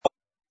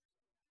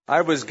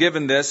I was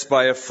given this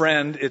by a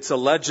friend. It's a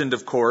legend,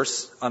 of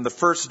course. On the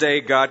first day,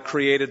 God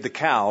created the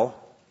cow.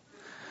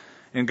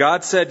 And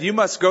God said, "You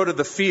must go to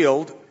the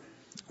field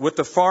with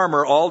the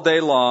farmer all day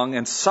long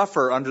and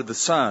suffer under the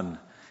sun.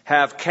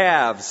 Have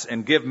calves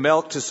and give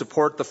milk to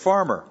support the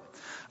farmer.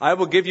 I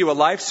will give you a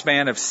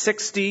lifespan of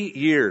 60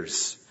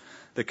 years.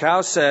 The cow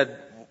said,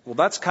 "Well,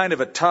 that's kind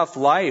of a tough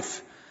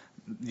life.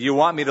 You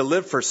want me to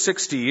live for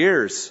 60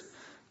 years?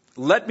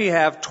 Let me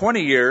have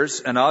 20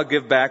 years and I'll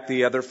give back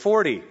the other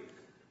 40.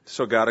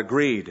 So God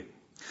agreed.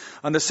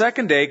 On the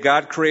second day,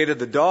 God created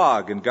the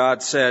dog, and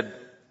God said,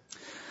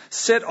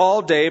 "Sit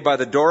all day by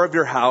the door of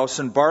your house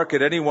and bark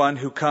at anyone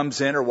who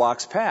comes in or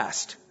walks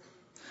past.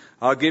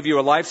 I'll give you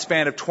a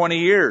lifespan of 20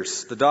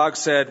 years. The dog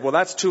said, "Well,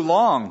 that's too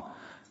long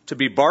to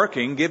be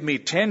barking. Give me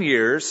 10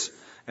 years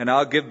and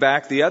I'll give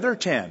back the other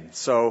 10.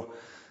 So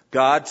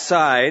God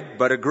sighed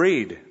but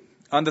agreed.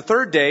 On the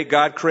third day,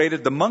 God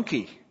created the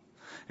monkey.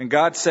 And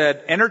God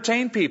said,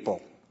 "Entertain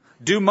people.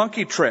 Do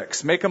monkey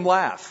tricks. Make them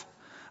laugh.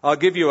 I'll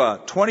give you a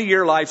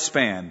 20-year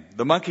lifespan."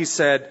 The monkey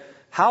said,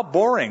 "How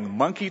boring.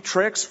 Monkey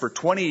tricks for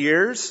 20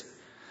 years?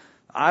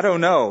 I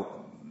don't know.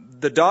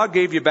 The dog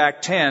gave you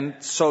back 10,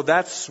 so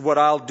that's what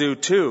I'll do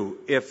too,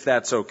 if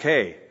that's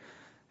okay."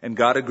 And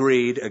God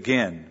agreed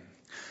again.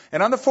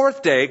 And on the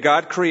fourth day,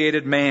 God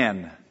created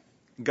man.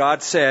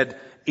 God said,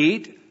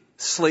 "Eat,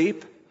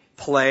 sleep,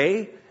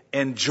 play,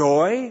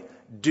 enjoy,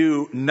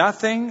 do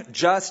nothing,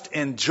 just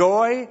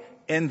enjoy,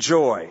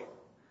 enjoy.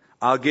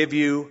 I'll give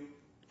you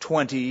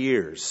 20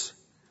 years.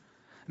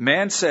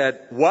 Man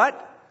said, "What?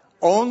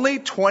 Only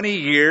 20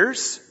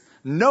 years?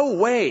 No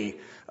way.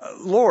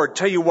 Lord,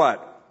 tell you what,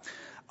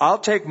 I'll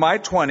take my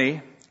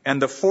 20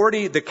 and the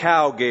 40 the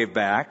cow gave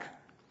back,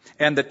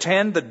 and the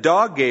 10 the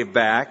dog gave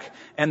back,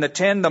 and the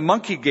 10 the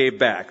monkey gave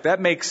back.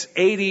 That makes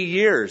 80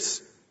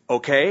 years.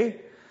 Okay?"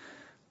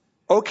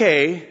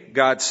 "Okay,"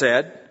 God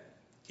said,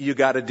 "you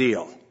got a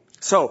deal."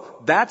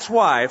 So that's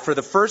why for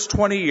the first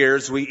 20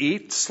 years we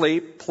eat,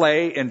 sleep,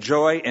 play,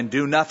 enjoy, and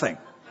do nothing.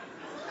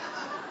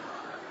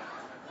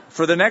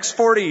 For the next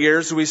 40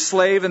 years we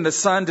slave in the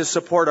sun to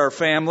support our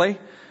family.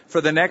 For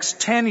the next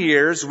 10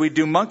 years we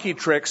do monkey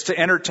tricks to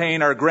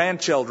entertain our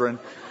grandchildren.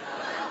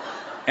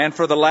 And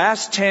for the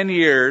last 10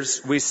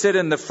 years we sit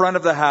in the front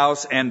of the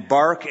house and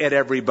bark at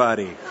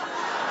everybody.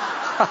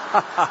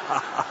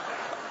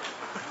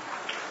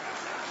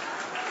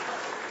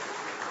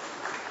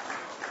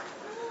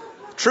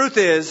 Truth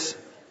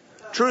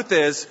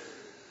is,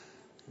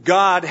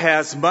 God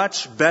has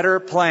much better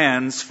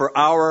plans for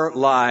our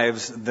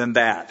lives than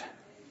that.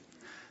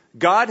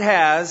 God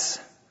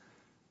has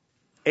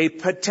a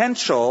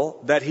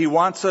potential that He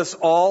wants us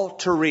all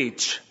to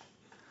reach,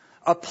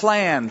 a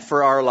plan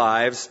for our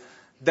lives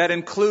that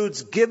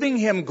includes giving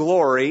Him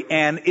glory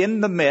and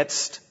in the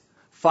midst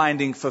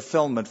finding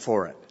fulfillment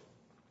for it.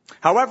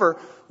 However,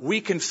 we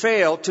can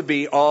fail to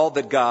be all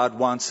that God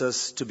wants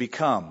us to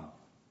become.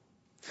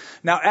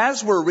 Now,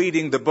 as we're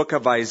reading the book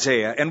of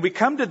Isaiah, and we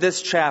come to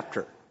this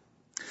chapter,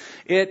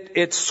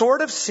 it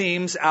sort of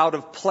seems out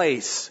of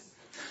place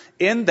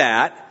in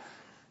that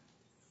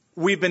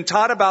we've been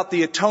taught about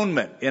the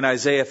atonement in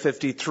Isaiah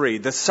 53,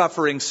 the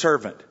suffering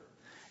servant.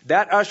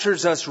 That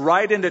ushers us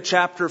right into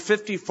chapter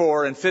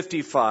 54 and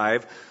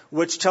 55,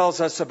 which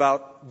tells us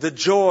about the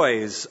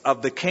joys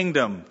of the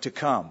kingdom to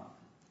come.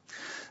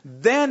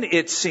 Then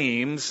it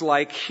seems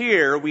like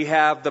here we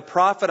have the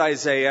prophet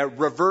Isaiah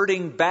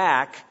reverting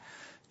back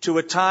to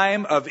a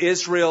time of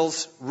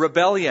Israel's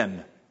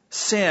rebellion,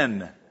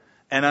 sin,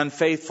 and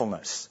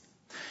unfaithfulness.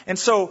 And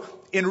so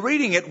in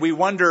reading it, we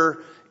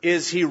wonder,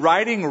 is he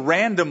writing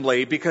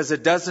randomly because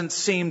it doesn't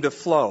seem to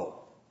flow?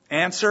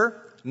 Answer,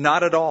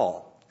 not at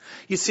all.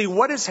 You see,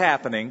 what is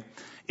happening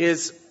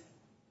is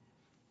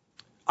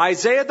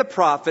Isaiah the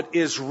prophet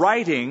is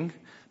writing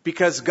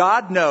because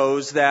God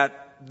knows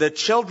that the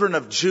children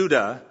of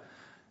Judah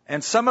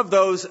and some of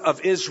those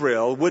of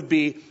Israel would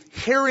be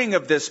hearing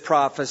of this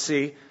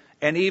prophecy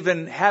and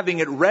even having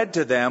it read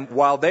to them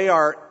while they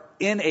are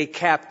in a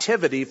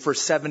captivity for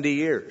 70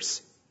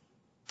 years.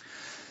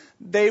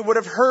 They would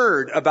have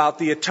heard about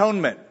the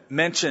atonement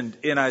mentioned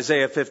in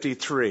Isaiah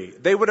 53.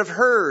 They would have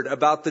heard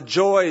about the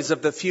joys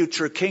of the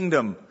future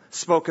kingdom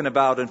spoken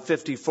about in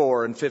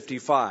 54 and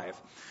 55.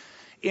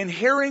 In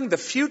hearing the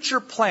future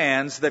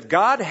plans that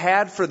God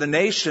had for the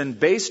nation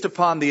based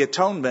upon the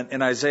atonement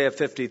in Isaiah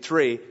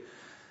 53,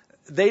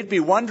 they'd be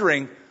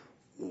wondering,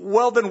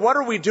 well, then what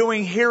are we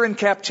doing here in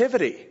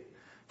captivity?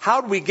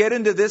 How do we get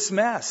into this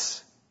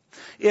mess?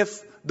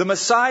 If the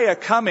Messiah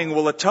coming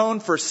will atone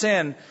for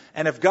sin,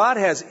 and if God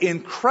has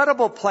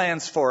incredible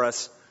plans for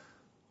us,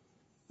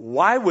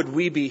 why would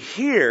we be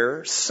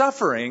here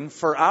suffering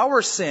for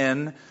our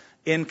sin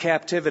in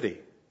captivity?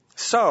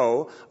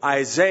 So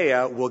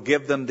Isaiah will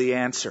give them the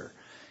answer.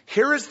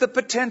 Here is the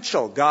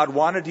potential God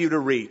wanted you to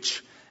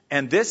reach,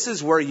 and this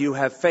is where you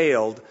have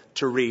failed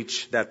to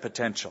reach that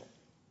potential.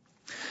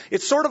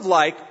 It's sort of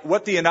like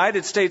what the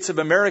United States of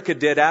America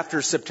did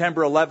after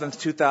September 11th,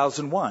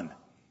 2001.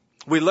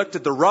 We looked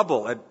at the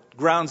rubble at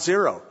Ground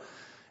Zero,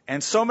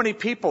 and so many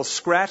people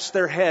scratched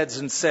their heads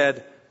and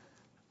said,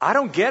 I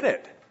don't get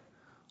it.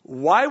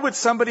 Why would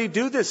somebody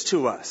do this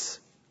to us?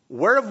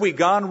 Where have we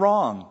gone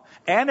wrong?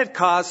 And it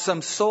caused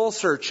some soul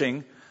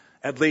searching,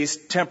 at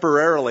least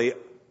temporarily,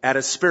 at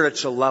a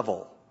spiritual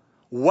level.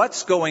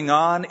 What's going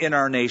on in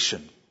our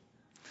nation?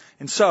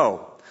 And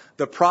so,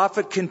 the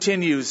prophet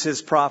continues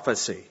his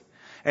prophecy,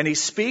 and he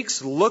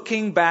speaks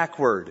looking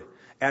backward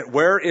at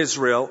where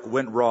Israel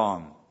went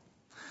wrong.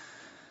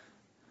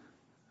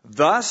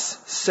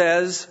 Thus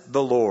says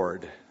the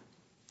Lord,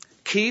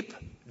 keep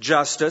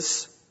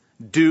justice,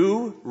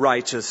 do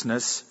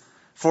righteousness,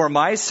 for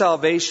my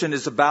salvation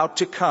is about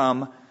to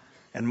come,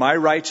 and my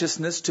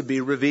righteousness to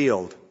be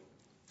revealed.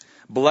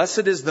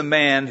 Blessed is the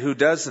man who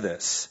does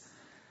this,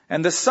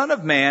 and the Son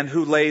of Man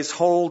who lays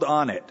hold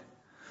on it,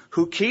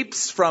 who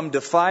keeps from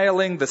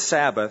defiling the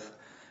Sabbath,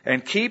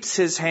 and keeps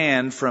his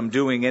hand from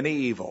doing any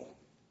evil.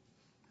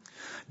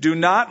 Do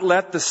not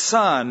let the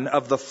son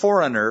of the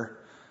foreigner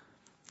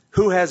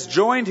who has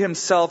joined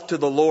himself to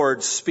the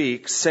Lord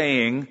speak,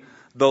 saying,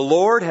 the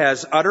Lord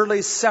has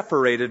utterly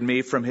separated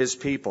me from his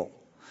people.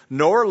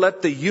 Nor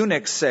let the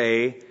eunuch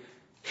say,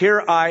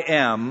 here I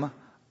am,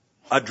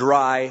 a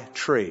dry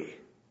tree.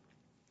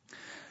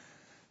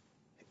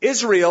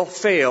 Israel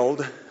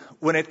failed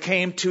when it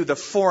came to the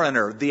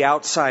foreigner, the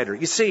outsider.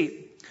 You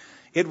see,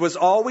 it was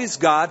always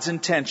God's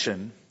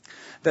intention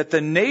that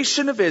the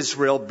nation of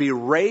Israel be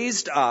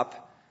raised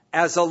up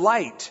as a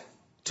light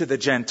to the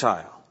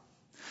Gentile,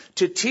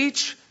 to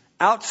teach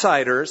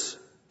outsiders,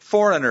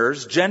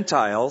 foreigners,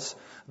 Gentiles,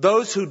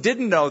 those who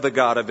didn't know the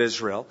God of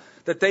Israel,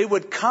 that they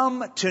would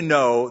come to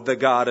know the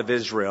God of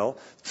Israel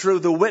through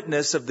the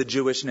witness of the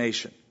Jewish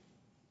nation.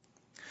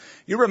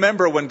 You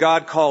remember when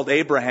God called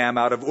Abraham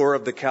out of Ur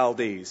of the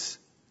Chaldees,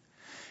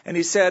 and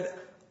he said,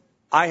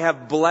 I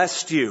have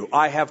blessed you,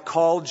 I have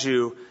called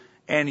you,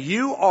 and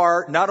you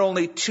are not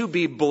only to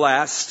be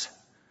blessed,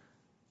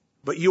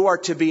 but you are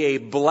to be a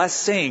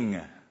blessing.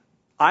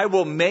 I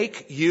will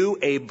make you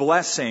a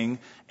blessing,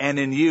 and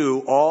in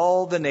you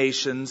all the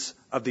nations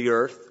of the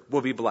earth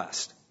will be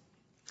blessed.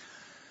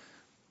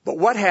 But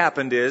what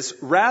happened is,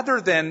 rather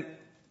than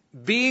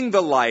being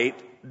the light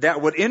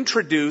that would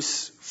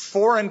introduce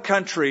foreign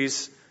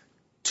countries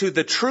to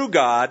the true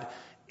God,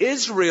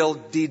 Israel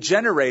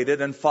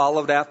degenerated and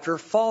followed after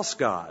false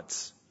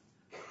gods,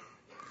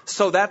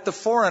 so that the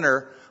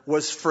foreigner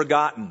was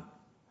forgotten.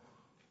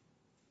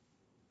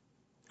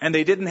 And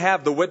they didn't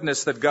have the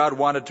witness that God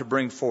wanted to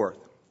bring forth.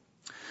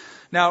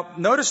 Now,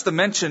 notice the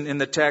mention in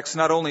the text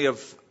not only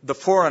of the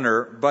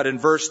foreigner, but in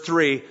verse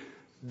 3,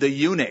 the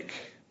eunuch.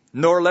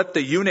 Nor let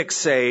the eunuch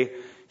say,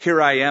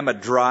 here I am, a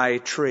dry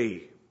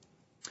tree.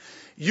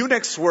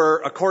 Eunuchs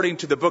were, according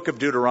to the book of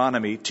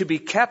Deuteronomy, to be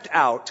kept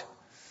out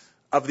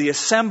of the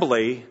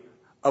assembly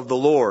of the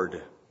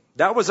Lord.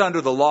 That was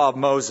under the law of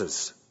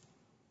Moses.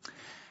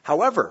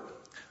 However,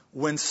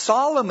 when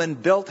Solomon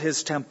built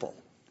his temple,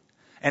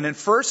 and in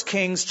 1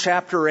 Kings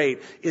chapter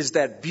 8 is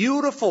that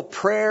beautiful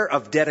prayer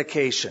of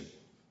dedication,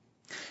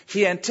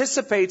 he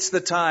anticipates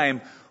the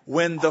time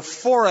when the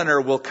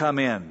foreigner will come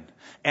in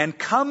and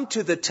come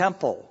to the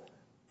temple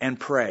and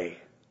pray.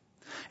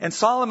 And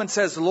Solomon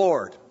says,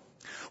 Lord,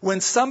 when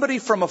somebody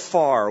from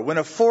afar, when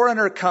a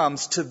foreigner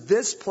comes to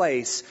this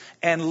place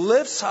and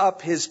lifts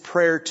up his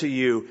prayer to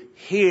you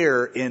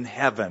here in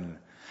heaven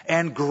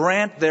and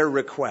grant their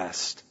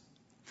request.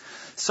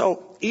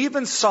 So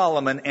even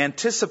Solomon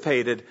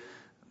anticipated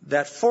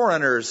that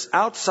foreigners,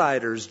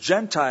 outsiders,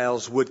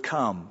 Gentiles would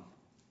come.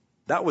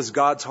 That was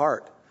God's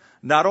heart.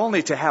 Not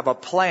only to have a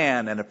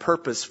plan and a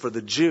purpose for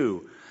the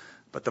Jew,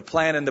 but the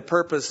plan and the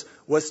purpose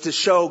was to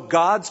show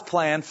God's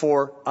plan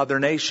for other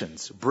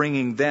nations,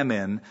 bringing them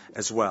in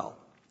as well.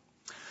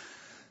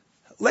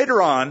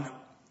 Later on,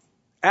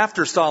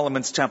 after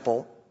Solomon's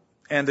temple,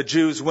 and the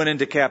Jews went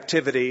into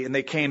captivity and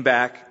they came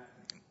back,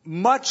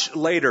 much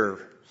later,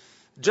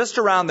 just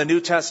around the New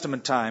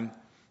Testament time,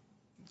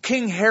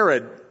 King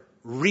Herod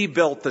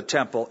rebuilt the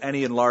temple and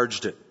he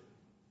enlarged it.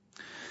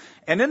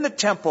 And in the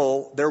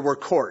temple, there were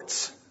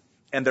courts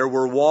and there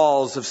were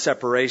walls of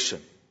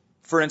separation.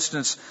 For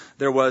instance,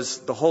 there was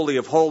the Holy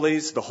of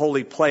Holies, the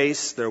holy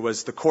place. There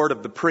was the court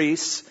of the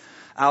priests.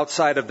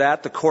 Outside of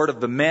that, the court of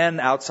the men.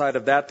 Outside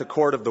of that, the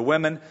court of the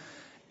women.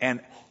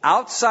 And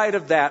outside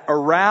of that,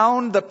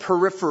 around the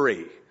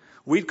periphery,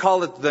 we'd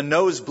call it the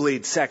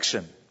nosebleed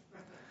section,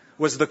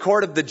 was the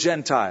court of the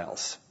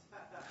Gentiles.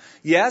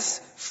 Yes,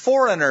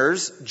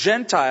 foreigners,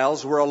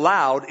 Gentiles, were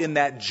allowed in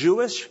that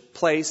Jewish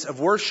place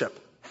of worship.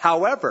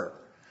 However,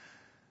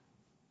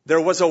 there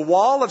was a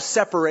wall of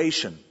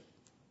separation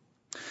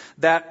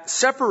that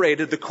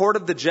separated the court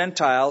of the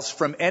Gentiles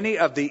from any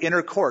of the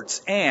inner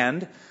courts.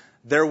 And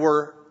there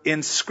were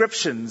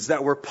inscriptions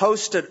that were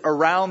posted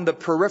around the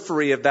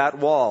periphery of that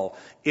wall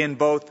in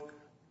both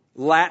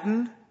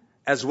Latin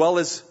as well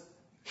as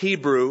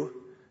Hebrew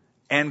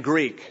and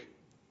Greek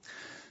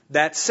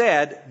that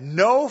said,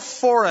 no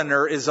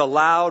foreigner is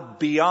allowed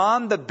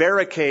beyond the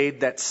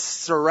barricade that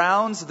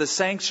surrounds the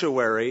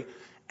sanctuary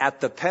at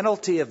the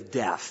penalty of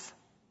death,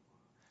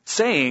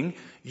 saying,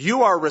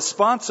 you are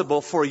responsible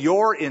for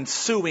your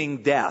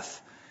ensuing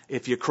death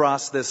if you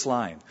cross this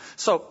line.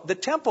 So the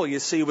temple, you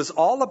see, was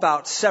all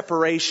about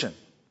separation.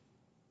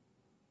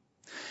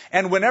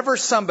 And whenever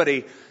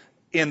somebody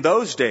in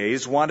those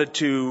days wanted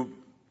to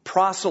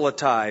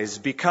proselytize,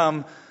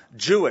 become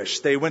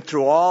Jewish, they went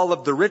through all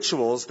of the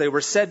rituals. They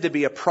were said to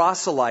be a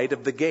proselyte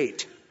of the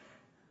gate.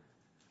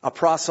 A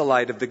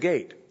proselyte of the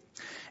gate.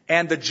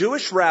 And the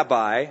Jewish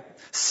rabbi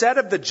said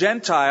of the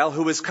Gentile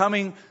who was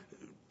coming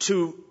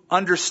to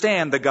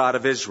understand the God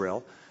of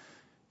Israel,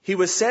 he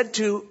was said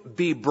to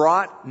be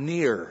brought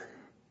near.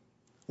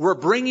 We're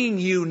bringing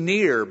you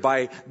near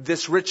by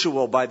this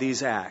ritual, by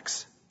these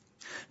acts.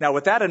 Now,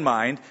 with that in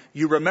mind,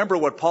 you remember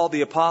what Paul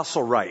the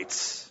Apostle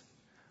writes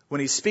when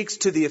he speaks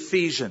to the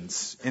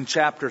Ephesians in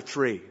chapter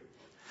 3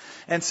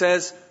 and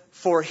says,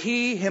 "For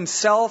he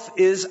himself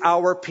is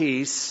our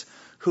peace,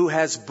 who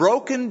has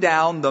broken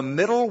down the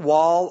middle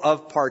wall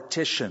of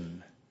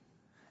partition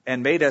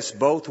and made us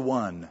both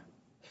one,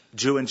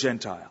 Jew and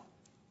Gentile.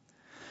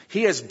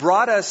 He has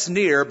brought us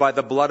near by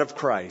the blood of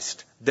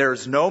Christ.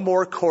 There's no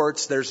more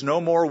courts, there's no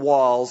more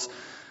walls,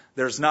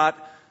 there's not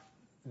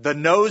the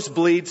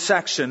nosebleed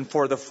section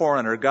for the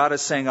foreigner. God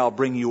is saying, I'll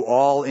bring you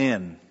all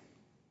in,"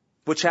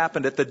 which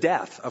happened at the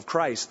death of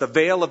Christ. The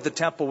veil of the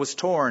temple was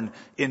torn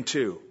in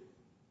two.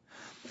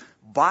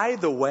 By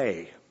the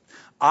way,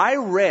 I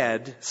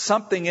read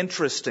something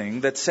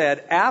interesting that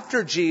said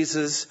after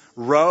Jesus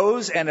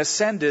rose and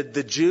ascended,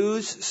 the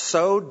Jews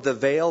sewed the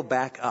veil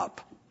back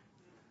up.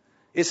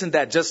 Isn't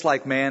that just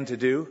like man to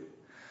do?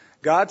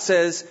 God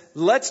says,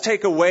 let's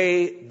take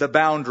away the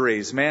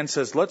boundaries. Man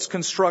says, let's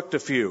construct a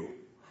few.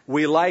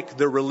 We like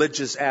the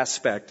religious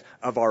aspect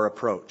of our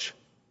approach.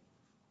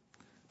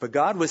 But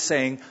God was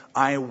saying,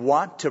 I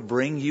want to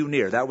bring you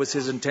near. That was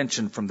his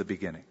intention from the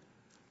beginning.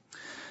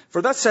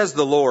 "For thus says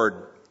the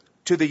Lord,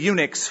 to the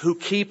eunuchs who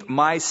keep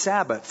my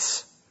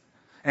Sabbaths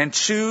and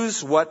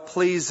choose what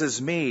pleases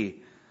me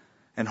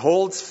and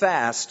holds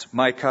fast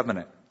my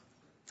covenant.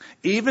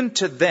 Even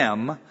to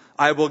them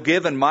I will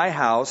give in my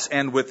house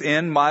and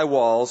within my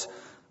walls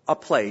a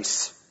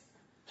place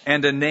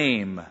and a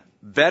name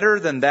better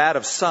than that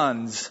of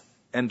sons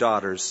and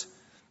daughters.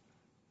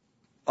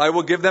 I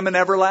will give them an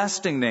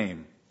everlasting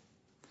name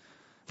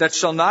that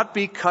shall not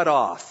be cut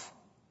off.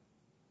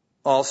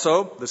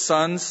 Also, the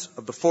sons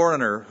of the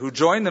foreigner who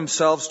join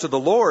themselves to the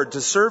Lord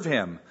to serve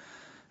him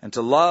and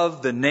to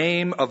love the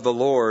name of the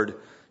Lord,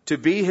 to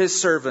be his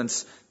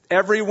servants,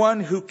 everyone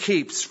who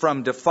keeps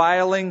from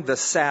defiling the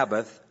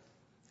Sabbath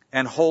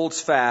and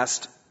holds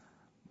fast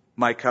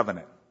my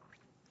covenant."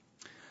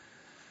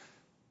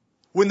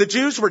 When the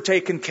Jews were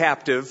taken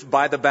captive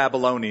by the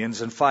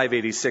Babylonians in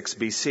 586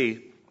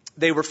 BC,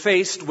 they were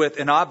faced with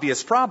an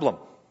obvious problem.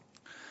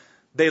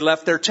 They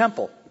left their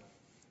temple.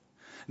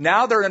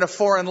 Now they're in a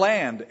foreign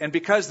land, and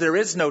because there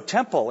is no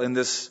temple in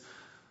this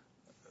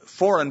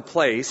foreign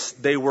place,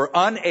 they were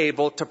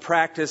unable to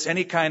practice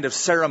any kind of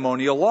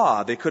ceremonial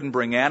law. They couldn't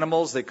bring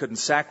animals, they couldn't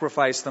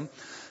sacrifice them,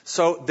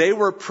 so they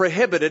were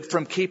prohibited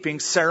from keeping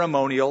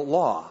ceremonial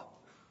law.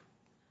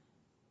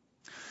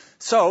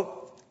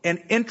 So,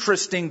 an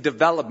interesting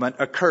development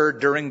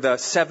occurred during the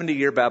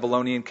 70-year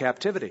Babylonian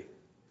captivity.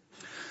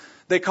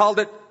 They called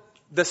it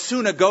the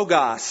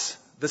synagogos,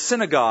 the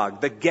synagogue,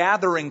 the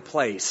gathering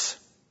place.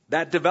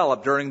 That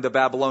developed during the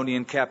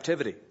Babylonian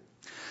captivity.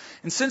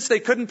 And since they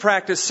couldn't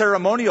practice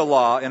ceremonial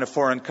law in a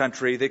foreign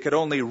country, they could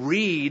only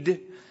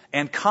read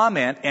and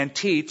comment and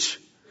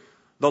teach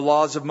the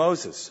laws of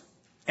Moses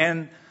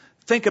and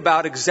think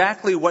about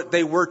exactly what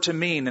they were to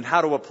mean and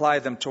how to apply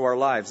them to our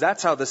lives.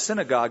 That's how the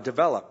synagogue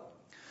developed.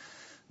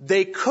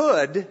 They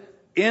could,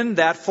 in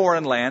that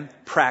foreign land,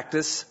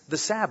 practice the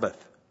Sabbath.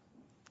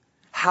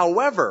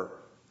 However,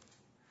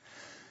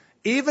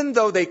 even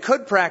though they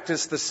could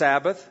practice the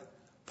Sabbath,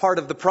 part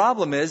of the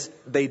problem is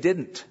they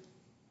didn't.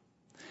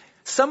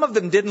 Some of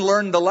them didn't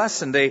learn the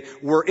lesson. They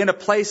were in a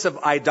place of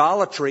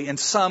idolatry, and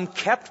some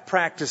kept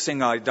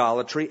practicing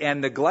idolatry and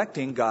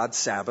neglecting God's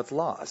Sabbath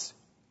laws.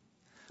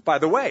 By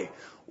the way,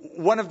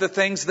 one of the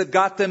things that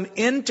got them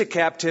into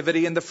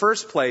captivity in the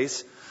first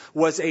place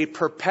was a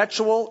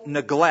perpetual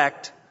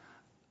neglect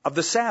of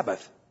the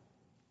Sabbath.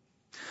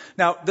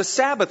 Now, the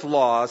Sabbath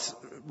laws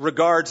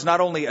regards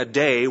not only a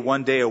day,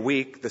 one day a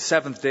week, the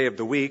seventh day of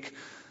the week.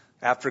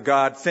 After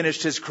God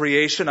finished his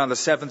creation on the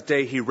seventh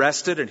day, he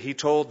rested, and he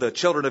told the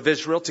children of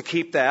Israel to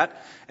keep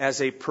that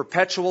as a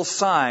perpetual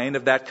sign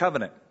of that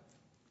covenant.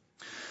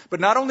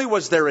 But not only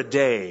was there a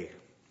day,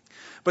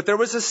 but there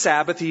was a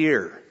Sabbath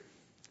year.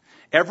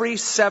 Every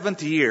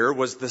seventh year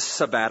was the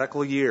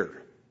sabbatical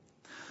year.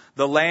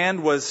 The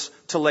land was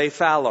to lay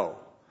fallow.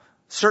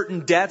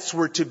 Certain debts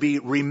were to be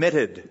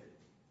remitted.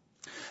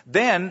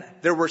 Then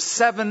there were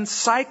 7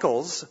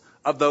 cycles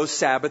of those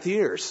Sabbath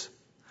years.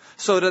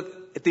 So that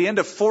at the end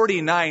of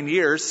 49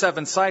 years,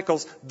 7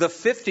 cycles, the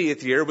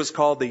 50th year was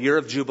called the year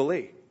of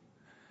Jubilee.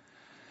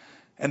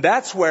 And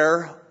that's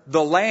where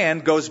the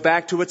land goes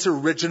back to its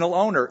original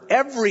owner.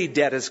 Every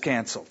debt is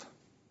canceled.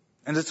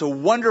 And it's a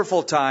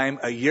wonderful time,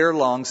 a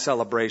year-long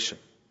celebration.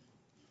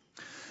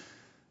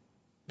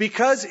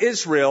 Because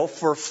Israel,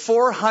 for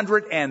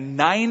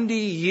 490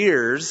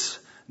 years,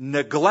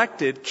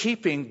 neglected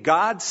keeping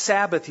God's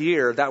Sabbath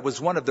year. That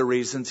was one of the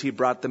reasons he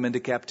brought them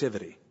into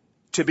captivity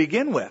to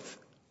begin with.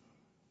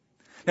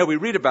 Now we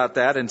read about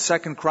that in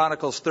 2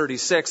 Chronicles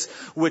 36,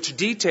 which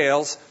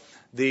details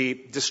the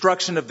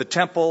destruction of the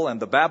temple and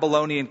the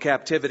Babylonian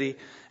captivity.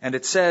 And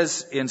it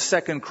says in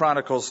 2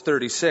 Chronicles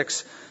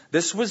 36,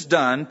 this was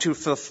done to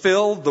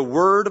fulfill the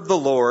word of the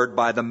Lord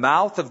by the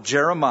mouth of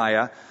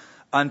Jeremiah,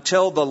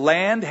 until the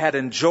land had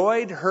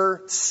enjoyed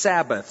her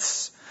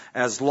Sabbaths.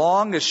 As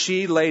long as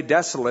she lay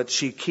desolate,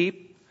 she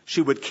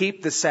would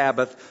keep the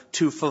Sabbath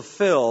to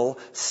fulfill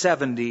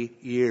 70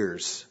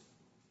 years.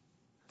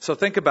 So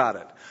think about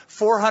it.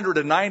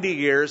 490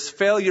 years,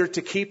 failure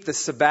to keep the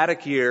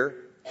Sabbatic year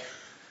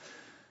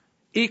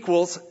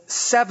equals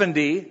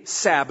 70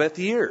 Sabbath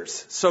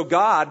years. So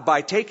God,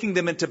 by taking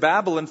them into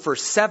Babylon for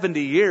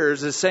 70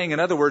 years, is saying, in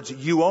other words,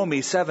 you owe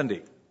me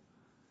 70.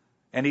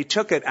 And he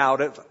took it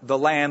out of the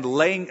land,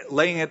 letting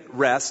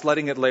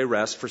it lay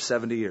rest for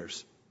 70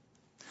 years.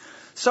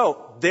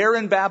 So they're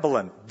in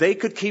Babylon. They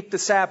could keep the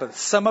Sabbath.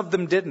 Some of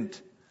them didn't.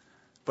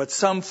 But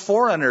some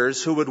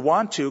foreigners who would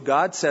want to,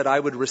 God said, I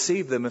would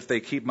receive them if they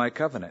keep my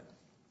covenant.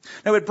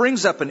 Now it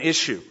brings up an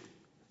issue.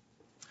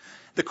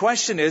 The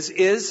question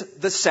is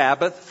the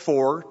Sabbath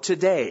for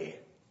today?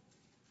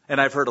 And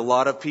I've heard a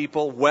lot of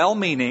people,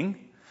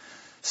 well-meaning,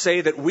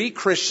 say that we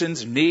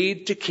Christians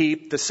need to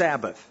keep the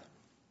Sabbath.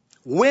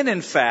 When,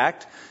 in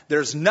fact,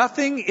 there's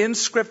nothing in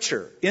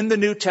Scripture, in the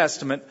New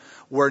Testament,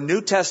 where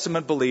New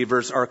Testament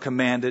believers are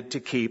commanded to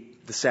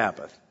keep the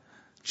Sabbath.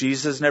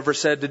 Jesus never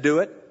said to do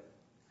it.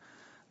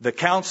 The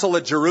Council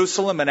at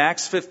Jerusalem in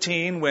Acts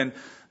 15, when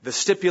the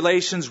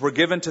stipulations were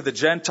given to the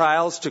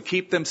Gentiles to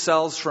keep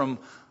themselves from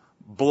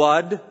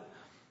blood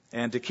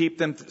and to keep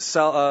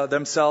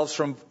themselves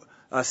from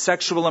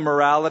sexual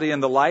immorality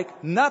and the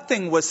like,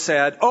 nothing was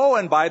said, oh,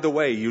 and by the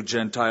way, you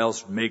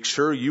Gentiles, make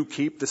sure you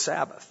keep the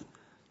Sabbath.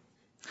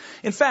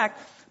 In fact,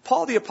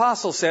 Paul the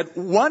Apostle said,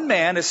 one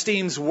man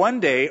esteems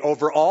one day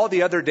over all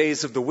the other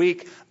days of the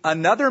week.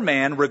 Another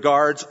man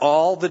regards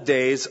all the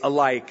days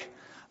alike.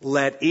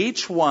 Let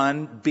each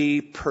one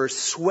be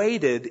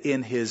persuaded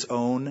in his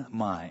own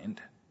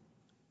mind.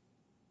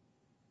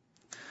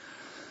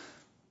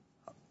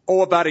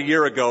 About a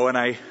year ago, and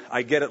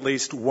I get at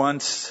least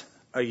once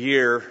a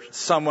year,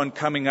 someone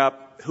coming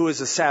up who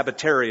is a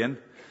Sabbatarian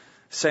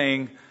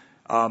saying,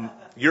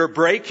 you're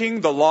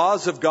breaking the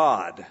laws of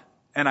God.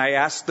 And I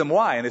ask them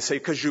why. And they say,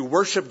 because you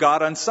worship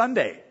God on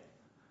Sunday,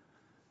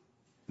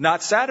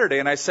 not Saturday.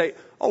 And I say,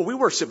 oh, we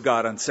worship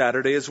God on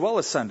Saturday as well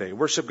as Sunday.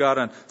 Worship God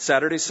on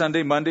Saturday,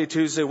 Sunday, Monday,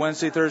 Tuesday,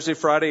 Wednesday, Thursday,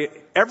 Friday,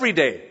 every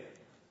day.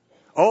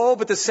 Oh,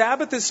 but the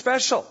Sabbath is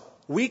special.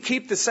 We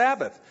keep the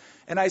Sabbath.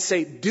 And I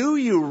say, do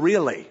you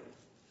really?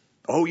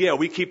 Oh, yeah,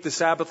 we keep the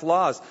Sabbath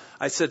laws.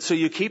 I said, so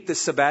you keep the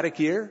Sabbatic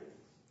year?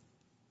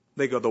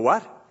 They go, the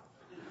what?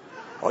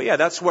 Oh, yeah,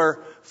 that's where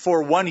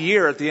for 1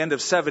 year, at the end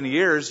of 7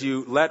 years,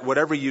 you let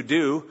whatever you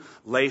do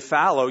lay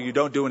fallow. You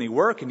don't do any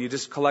work and you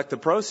just collect the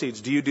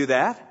proceeds. Do you do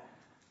that?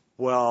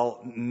 Well,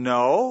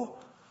 no.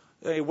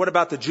 Hey, what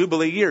about the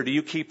Jubilee year? Do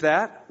you keep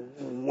that?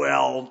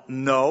 Well,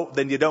 no.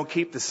 Then you don't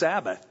keep the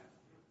Sabbath.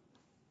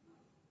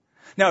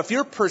 Now, if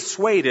you're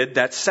persuaded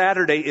that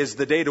Saturday is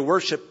the day to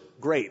worship,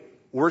 great.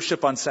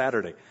 Worship on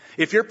Saturday.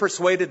 If you're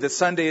persuaded that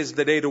Sunday is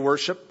the day to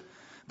worship,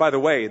 by the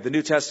way, the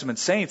New Testament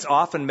saints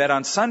often met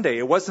on Sunday.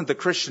 It wasn't the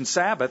Christian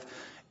Sabbath.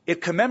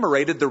 It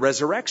commemorated the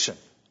resurrection.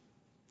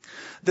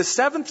 The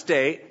seventh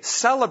day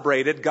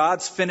celebrated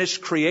God's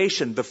finished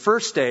creation. The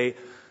first day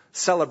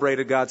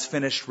celebrated God's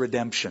finished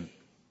redemption.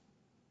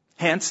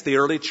 Hence, the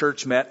early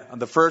church met on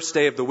the first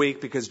day of the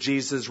week because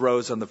Jesus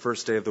rose on the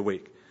first day of the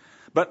week.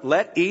 But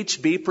let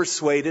each be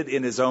persuaded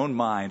in his own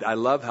mind. I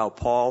love how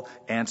Paul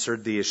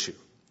answered the issue.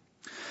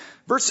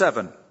 Verse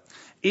 7,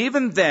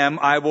 even them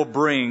I will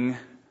bring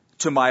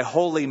to my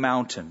holy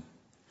mountain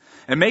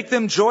and make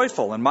them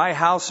joyful in my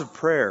house of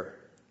prayer.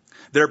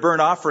 Their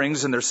burnt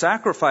offerings and their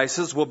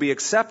sacrifices will be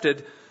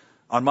accepted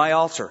on my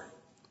altar.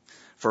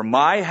 For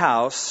my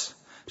house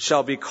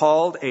shall be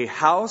called a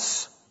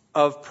house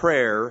of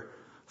prayer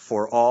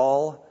for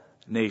all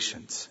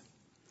nations.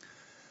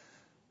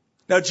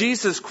 Now,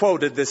 Jesus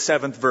quoted this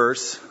 7th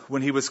verse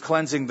when he was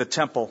cleansing the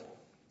temple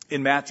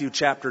in Matthew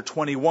chapter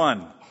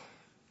 21.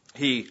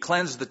 He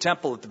cleansed the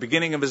temple at the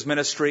beginning of his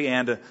ministry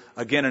and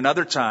again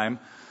another time,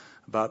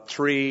 about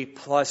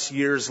 3+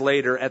 years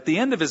later, at the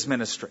end of his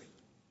ministry.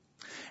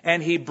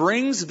 And he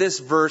brings this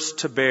verse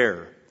to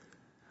bear.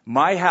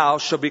 My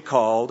house shall be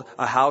called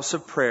a house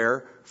of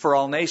prayer for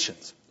all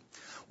nations.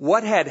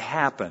 What had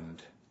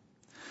happened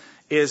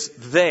is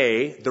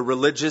they, the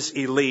religious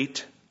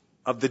elite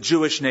of the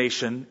Jewish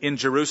nation in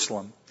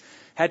Jerusalem,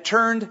 had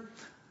turned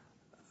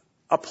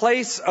a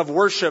place of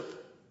worship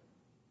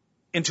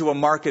into a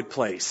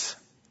marketplace.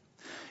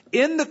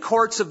 In the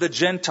courts of the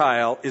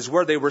Gentile is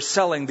where they were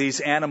selling these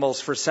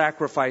animals for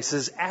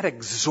sacrifices at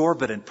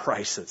exorbitant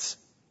prices.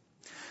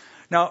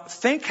 Now,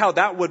 think how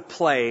that would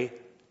play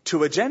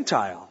to a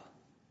Gentile.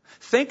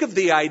 Think of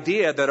the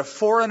idea that a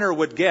foreigner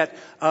would get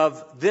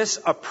of this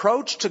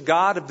approach to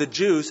God of the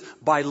Jews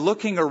by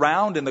looking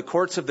around in the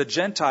courts of the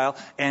Gentile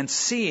and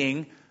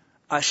seeing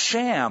a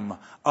sham,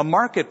 a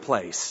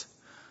marketplace.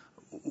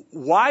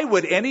 Why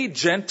would any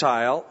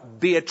Gentile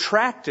be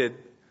attracted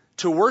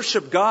to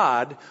worship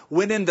God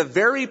when in the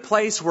very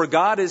place where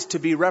God is to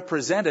be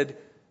represented,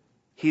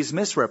 he's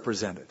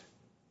misrepresented?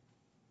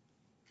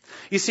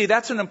 You see,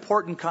 that's an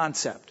important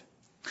concept,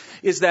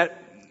 is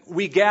that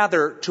we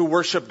gather to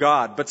worship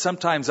God, but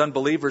sometimes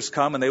unbelievers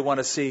come and they want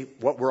to see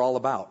what we're all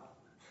about.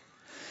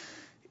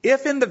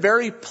 If in the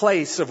very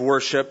place of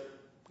worship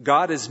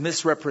God is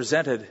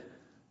misrepresented,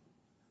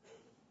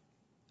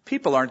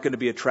 people aren't going to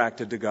be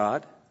attracted to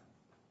God.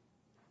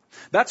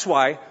 That's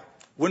why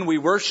when we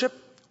worship,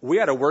 we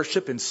ought to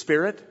worship in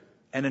spirit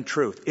and in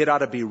truth. It ought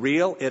to be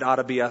real. It ought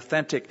to be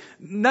authentic.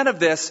 None of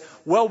this,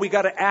 well, we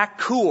got to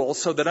act cool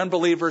so that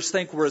unbelievers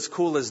think we're as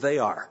cool as they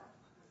are.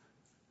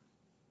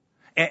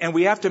 And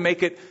we have to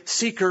make it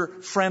seeker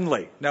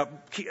friendly. Now,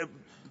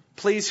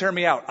 please hear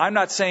me out. I'm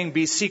not saying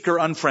be seeker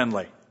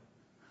unfriendly.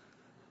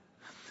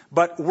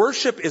 But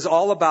worship is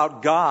all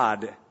about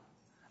God.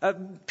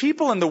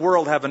 People in the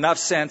world have enough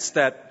sense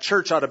that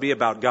church ought to be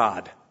about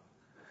God.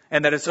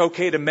 And that it's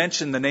okay to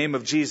mention the name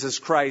of Jesus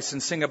Christ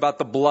and sing about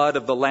the blood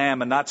of the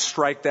Lamb and not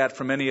strike that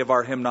from any of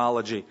our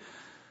hymnology.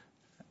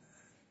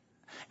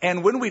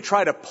 And when we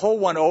try to pull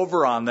one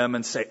over on them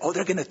and say, oh,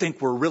 they're going to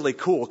think we're really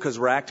cool because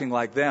we're acting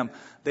like them,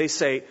 they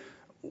say,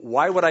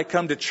 why would I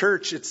come to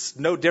church? It's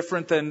no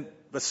different than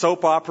a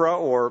soap opera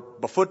or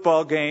a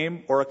football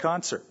game or a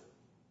concert.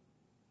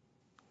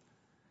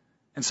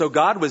 And so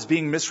God was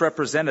being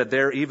misrepresented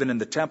there even in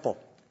the temple.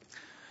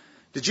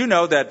 Did you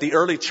know that the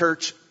early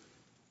church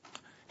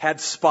had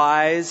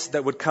spies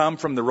that would come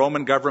from the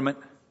Roman government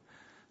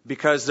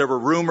because there were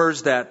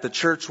rumors that the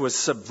church was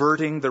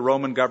subverting the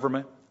Roman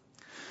government?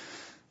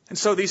 And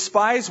so these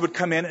spies would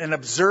come in and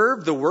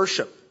observe the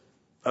worship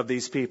of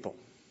these people.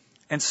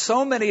 And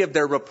so many of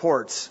their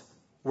reports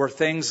were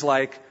things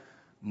like,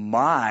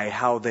 my,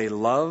 how they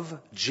love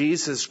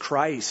Jesus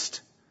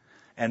Christ,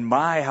 and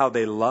my, how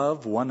they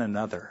love one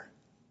another.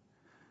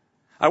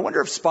 I wonder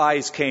if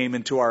spies came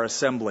into our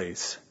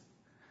assemblies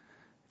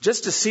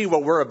just to see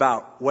what we're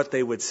about, what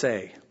they would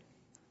say.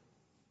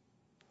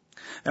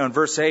 Now in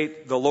verse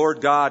 8, the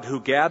Lord God who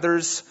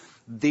gathers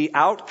the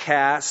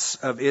outcasts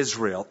of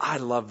Israel. I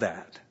love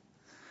that.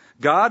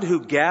 God who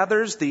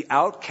gathers the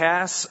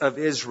outcasts of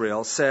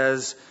Israel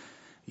says,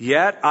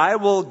 yet I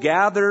will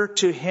gather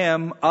to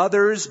him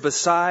others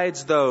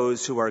besides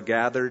those who are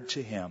gathered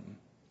to him.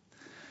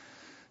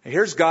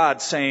 Here's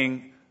God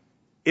saying,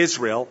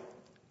 Israel,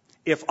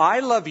 if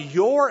I love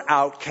your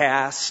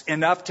outcasts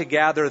enough to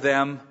gather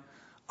them,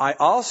 I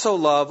also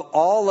love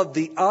all of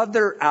the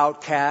other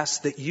outcasts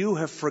that you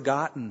have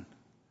forgotten.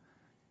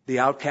 The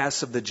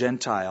outcasts of the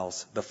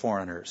Gentiles, the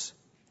foreigners.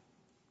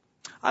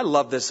 I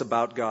love this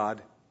about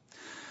God.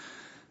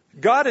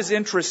 God is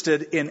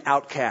interested in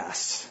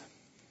outcasts.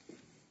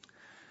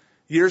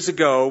 Years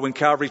ago, when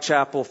Calvary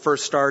Chapel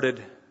first started,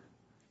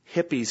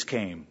 hippies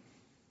came.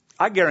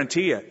 I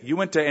guarantee you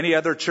went to any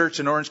other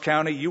church in Orange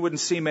County, you wouldn't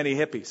see many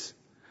hippies.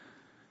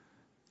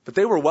 But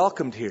they were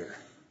welcomed here.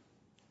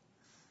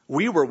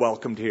 We were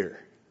welcomed here.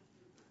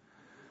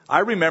 I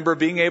remember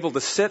being able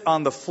to sit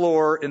on the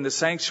floor in the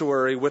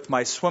sanctuary with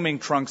my swimming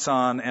trunks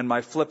on and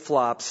my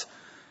flip-flops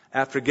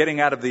after getting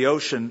out of the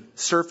ocean,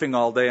 surfing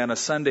all day on a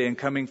Sunday and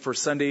coming for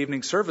Sunday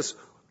evening service,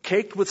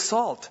 caked with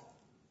salt.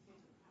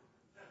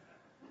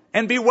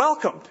 And be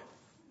welcomed.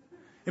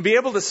 And be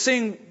able to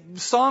sing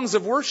songs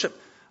of worship.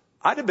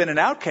 I'd have been an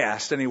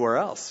outcast anywhere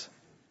else.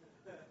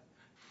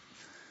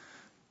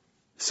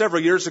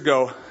 Several years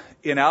ago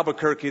in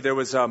Albuquerque, there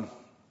was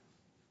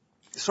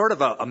sort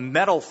of a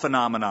metal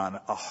phenomenon,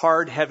 a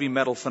hard, heavy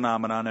metal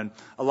phenomenon. And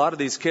a lot of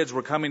these kids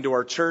were coming to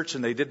our church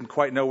and they didn't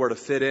quite know where to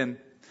fit in.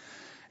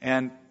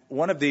 And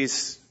one of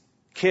these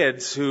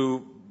kids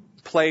who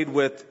played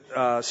with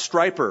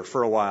Striper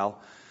for a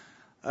while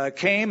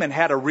came and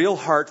had a real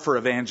heart for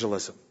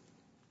evangelism.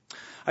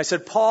 I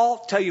said, Paul,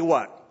 tell you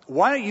what,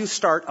 why don't you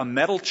start a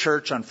metal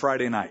church on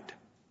Friday night?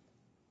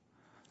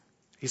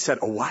 He said,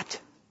 a what?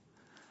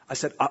 I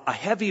said, a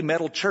heavy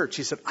metal church.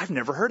 He said, I've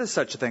never heard of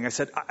such a thing. I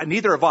said,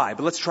 neither have I,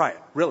 but let's try it.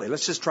 Really,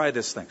 let's just try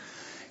this thing.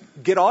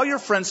 Get all your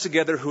friends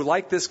together who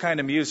like this kind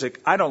of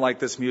music. I don't like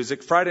this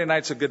music. Friday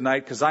night's a good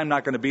night because I'm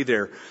not going to be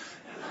there.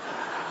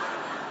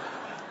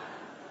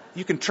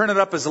 You can turn it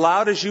up as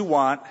loud as you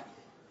want.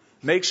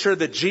 Make sure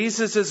that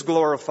Jesus is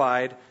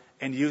glorified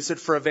and use it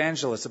for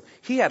evangelism.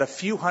 He had a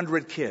few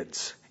hundred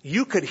kids.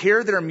 You could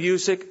hear their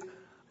music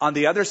on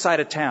the other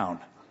side of town.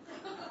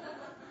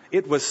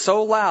 It was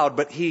so loud,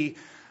 but the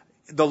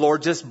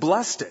Lord just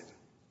blessed it.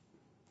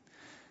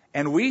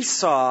 And we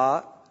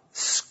saw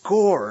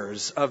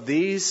scores of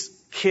these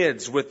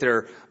kids with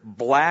their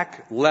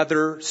black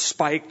leather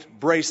spiked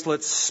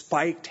bracelets,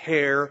 spiked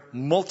hair,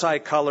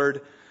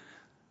 multicolored,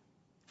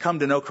 come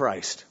to know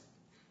Christ.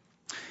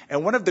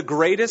 And one of the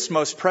greatest,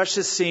 most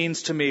precious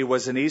scenes to me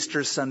was an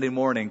Easter Sunday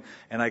morning,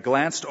 and I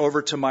glanced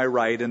over to my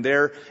right, and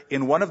there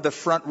in one of the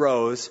front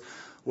rows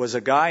was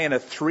a guy in a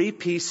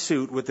three-piece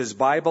suit with his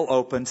Bible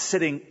open,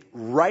 sitting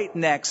right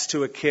next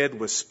to a kid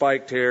with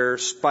spiked hair,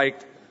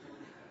 spiked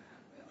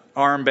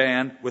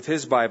armband, with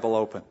his Bible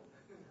open.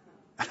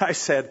 And I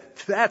said,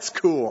 that's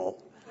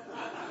cool.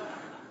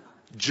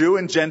 Jew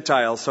and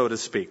Gentile, so to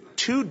speak.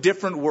 Two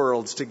different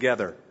worlds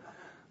together.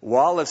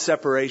 Wall of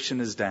separation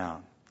is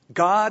down.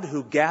 God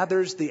who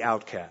gathers the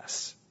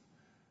outcasts.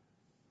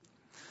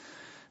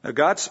 Now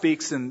God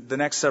speaks in the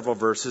next several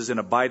verses in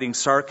a biting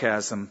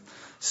sarcasm,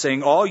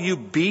 saying, all you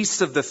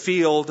beasts of the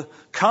field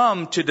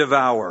come to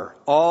devour,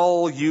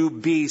 all you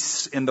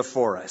beasts in the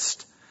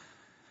forest.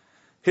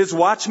 His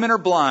watchmen are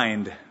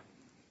blind.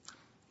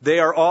 They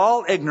are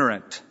all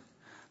ignorant.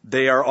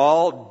 They are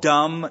all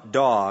dumb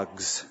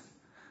dogs.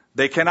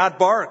 They cannot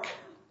bark,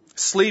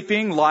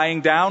 sleeping, lying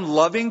down,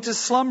 loving to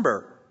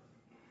slumber.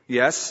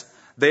 Yes,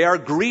 they are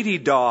greedy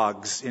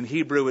dogs. In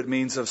Hebrew, it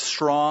means of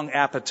strong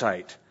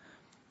appetite,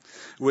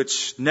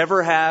 which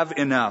never have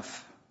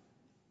enough.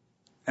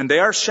 And they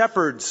are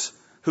shepherds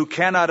who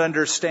cannot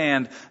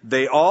understand.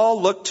 They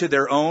all look to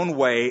their own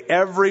way,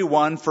 every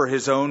one for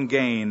his own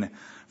gain,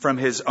 from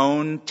his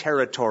own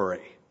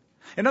territory.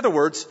 In other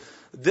words,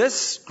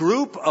 this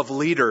group of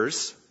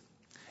leaders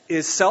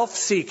is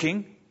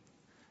self-seeking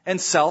and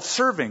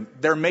self-serving.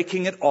 They're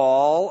making it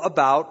all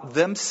about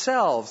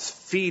themselves,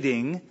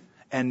 feeding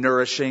and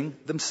nourishing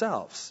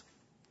themselves.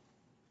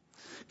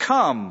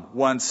 Come,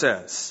 one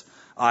says,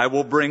 I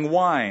will bring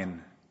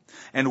wine,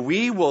 and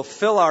we will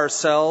fill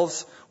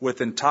ourselves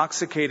with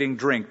intoxicating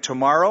drink.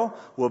 Tomorrow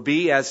will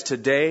be as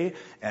today,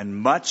 and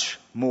much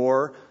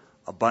more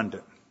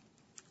abundant.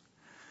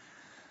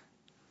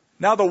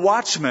 Now the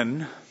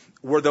watchmen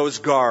were those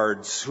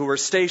guards who were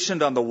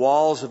stationed on the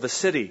walls of a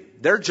city.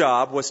 Their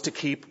job was to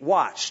keep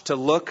watch, to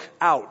look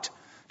out,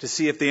 to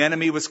see if the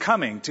enemy was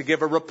coming, to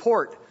give a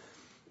report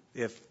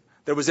if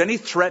there was any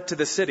threat to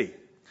the city.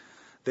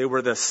 They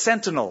were the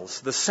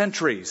sentinels, the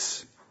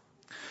sentries.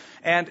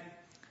 And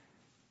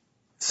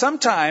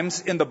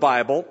sometimes in the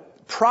Bible,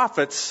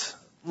 prophets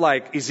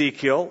like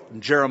Ezekiel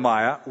and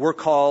Jeremiah were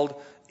called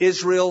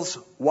Israel's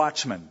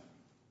watchmen.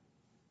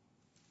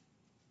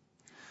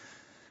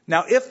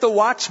 Now, if the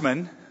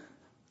watchmen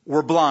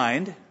were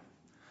blind,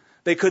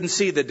 they couldn't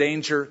see the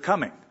danger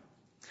coming.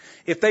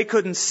 If they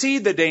couldn't see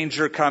the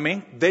danger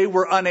coming, they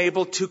were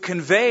unable to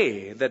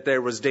convey that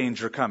there was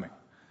danger coming.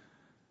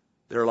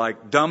 They're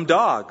like dumb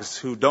dogs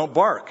who don't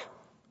bark.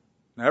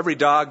 Now, every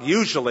dog,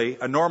 usually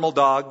a normal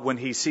dog, when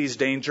he sees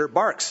danger,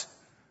 barks.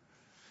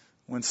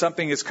 When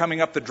something is coming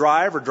up the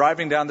drive or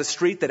driving down the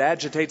street that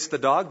agitates the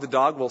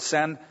dog will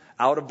send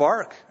out a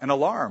bark, an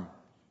alarm.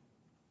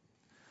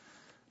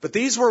 But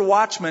these were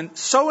watchmen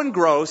so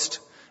engrossed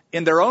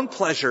in their own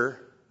pleasure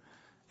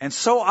and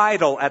so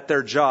idle at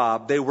their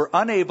job, they were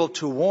unable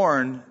to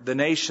warn the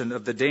nation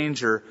of the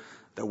danger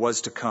that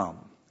was to come.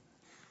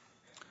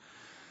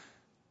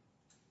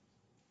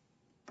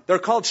 They're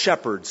called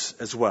shepherds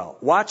as well.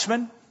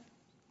 Watchmen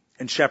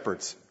and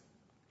shepherds.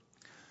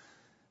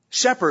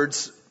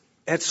 Shepherds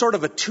had sort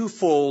of a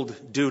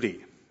twofold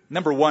duty.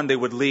 Number one, they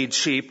would lead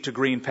sheep to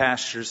green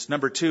pastures.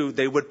 Number two,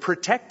 they would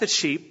protect the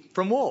sheep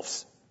from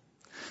wolves.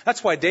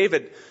 That's why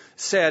David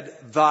said,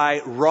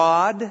 thy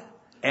rod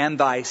and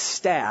thy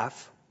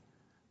staff,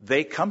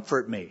 they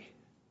comfort me.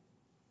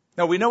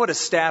 Now we know what a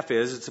staff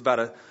is. It's about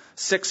a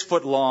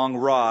 6-foot long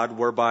rod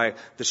whereby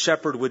the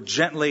shepherd would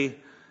gently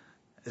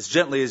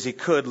as he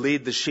could,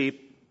 lead the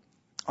sheep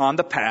on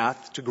the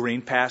path to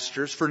green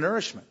pastures for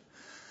nourishment.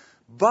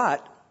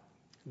 But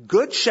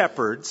good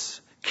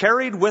shepherds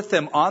carried with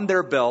them on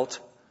their belt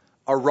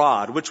a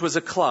rod, which was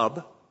a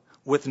club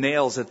with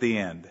nails at the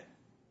end.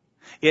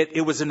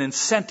 It was an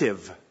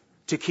incentive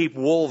to keep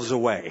wolves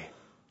away.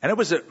 And it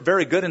was a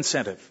very good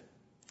incentive.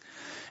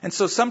 And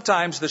so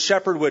sometimes the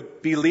shepherd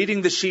would be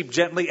leading the sheep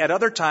gently. At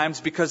other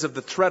times, because of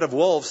the threat of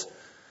wolves,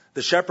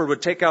 the shepherd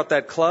would take out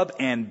that club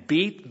and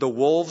beat the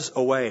wolves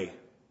away.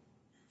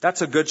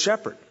 That's a good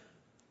shepherd.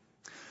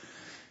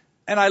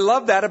 And I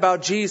love that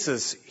about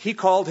Jesus. He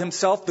called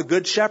himself the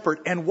good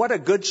shepherd. And what a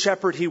good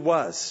shepherd he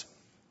was.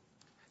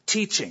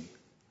 Teaching,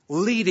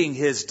 leading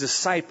his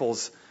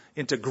disciples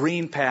into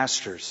green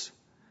pastures,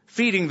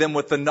 feeding them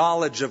with the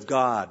knowledge of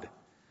God,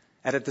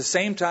 and at the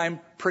same time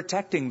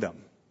protecting them.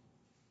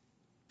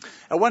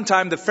 At one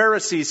time, the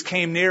Pharisees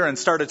came near and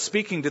started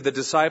speaking to the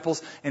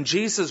disciples, and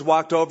Jesus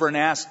walked over and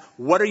asked,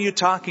 what are you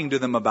talking to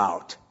them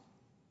about?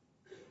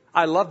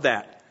 I love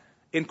that.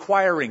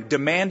 Inquiring,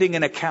 demanding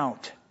an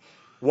account,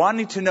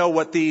 wanting to know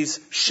what these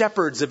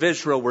shepherds of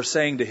Israel were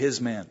saying to his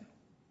men.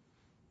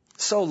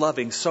 So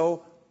loving,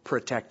 so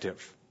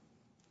protective.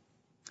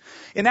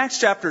 In Acts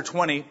chapter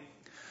 20,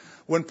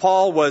 when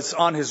Paul was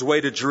on his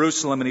way to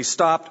Jerusalem and he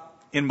stopped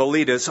in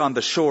Miletus on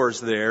the shores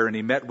there and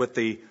he met with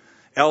the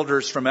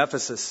elders from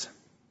Ephesus,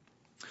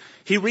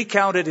 he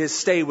recounted his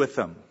stay with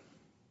them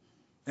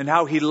and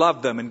how he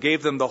loved them and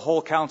gave them the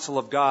whole counsel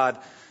of God.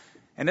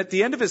 And at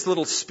the end of his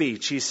little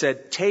speech, he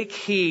said, take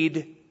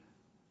heed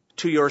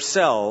to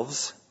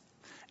yourselves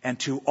and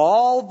to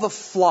all the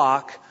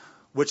flock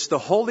which the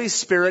Holy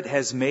Spirit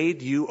has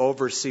made you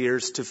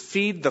overseers to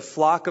feed the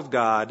flock of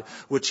God,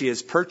 which he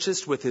has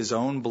purchased with his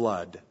own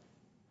blood.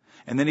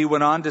 And then he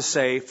went on to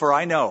say, for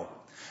I know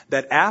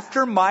that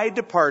after my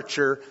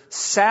departure,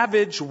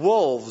 savage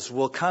wolves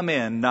will come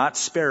in, not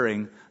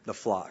sparing the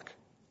flock.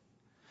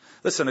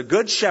 Listen, a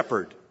good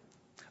shepherd,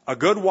 a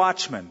good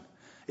watchman,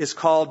 is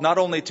called not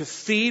only to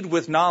feed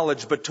with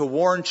knowledge, but to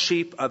warn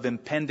sheep of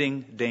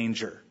impending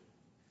danger.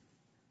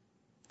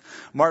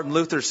 Martin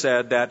Luther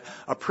said that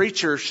a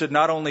preacher should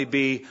not only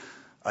be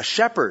a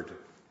shepherd,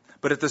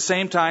 but at the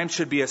same time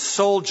should be a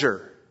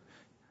soldier.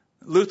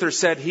 Luther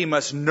said he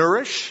must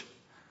nourish,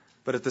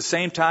 but at the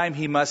same time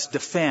he must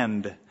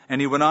defend. And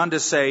he went on to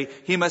say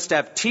he must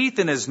have teeth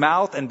in his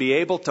mouth and be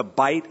able to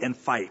bite and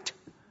fight.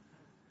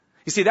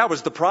 You see, that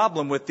was the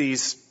problem with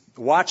these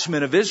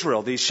watchmen of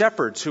Israel, these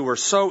shepherds who were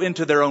so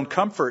into their own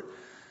comfort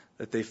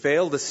that they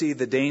failed to see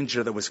the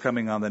danger that was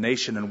coming on the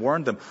nation and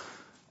warned them.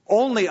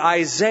 Only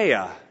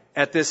Isaiah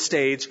at this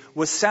stage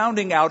was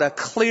sounding out a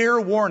clear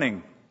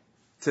warning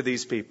to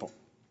these people.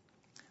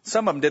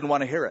 Some of them didn't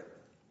want to hear it.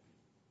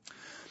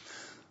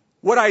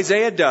 What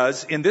Isaiah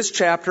does in this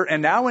chapter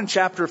and now in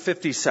chapter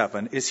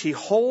 57 is he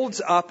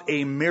holds up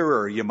a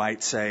mirror, you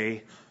might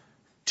say,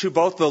 to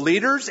both the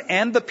leaders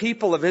and the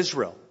people of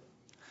Israel,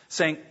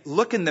 saying,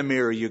 look in the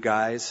mirror, you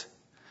guys,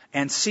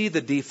 and see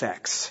the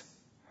defects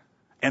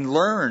and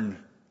learn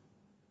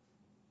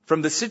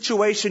from the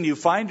situation you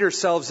find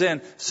yourselves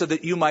in so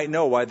that you might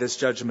know why this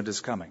judgment is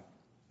coming.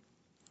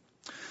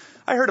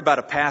 I heard about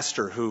a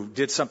pastor who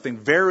did something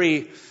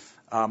very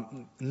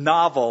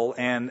novel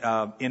and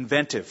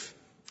inventive.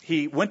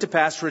 He went to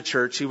pastor a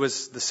church. He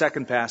was the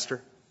second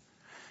pastor.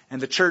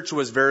 And the church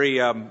was very,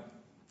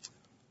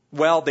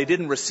 they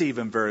didn't receive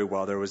him very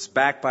well. There was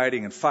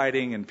backbiting and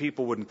fighting, and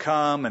people wouldn't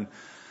come. And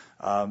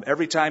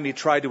every time he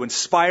tried to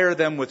inspire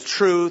them with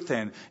truth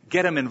and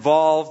get them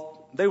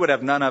involved, they would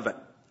have none of it.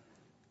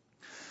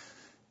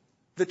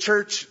 The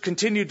church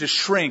continued to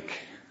shrink.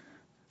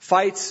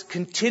 Fights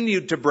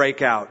continued to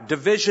break out.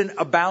 Division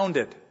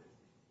abounded.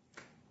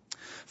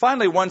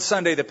 Finally, one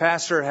Sunday, the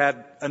pastor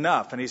had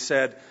enough, and he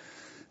said,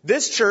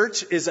 this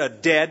church is a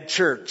dead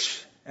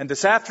church. And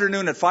this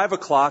afternoon at 5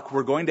 o'clock,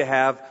 we're going to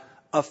have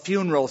a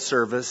funeral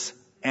service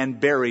and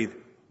bury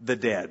the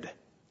dead.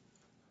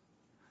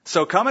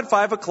 So come at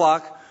 5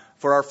 o'clock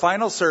for our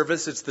final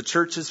service. It's the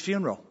church's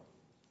funeral.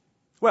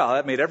 Well,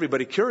 that made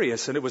everybody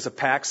curious, and it was a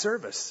packed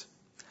service.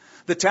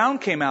 The town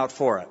came out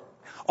for it.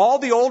 All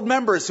the old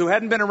members who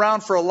hadn't been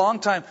around for a long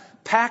time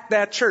packed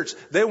that church.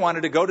 They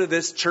wanted to go to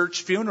this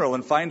church funeral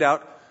and find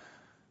out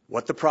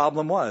what the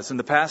problem was. And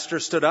the pastor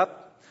stood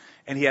up,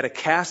 and he had a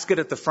casket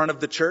at the front of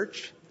the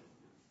church.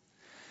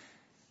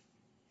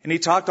 And he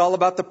talked all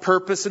about the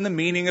purpose and the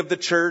meaning of the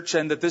church,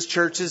 and that this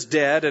church is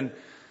dead, and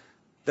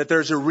that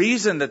there's a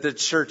reason that the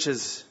church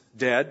is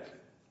dead.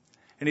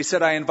 And he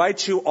said, I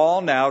invite you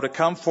all now to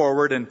come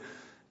forward and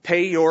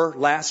pay your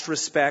last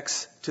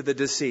respects to the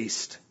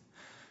deceased.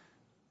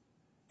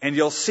 And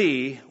you'll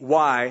see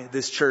why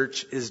this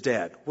church is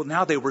dead. Well,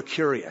 now they were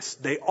curious.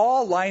 They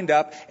all lined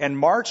up and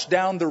marched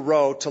down the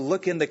row to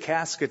look in the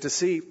casket to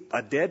see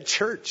a dead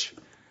church.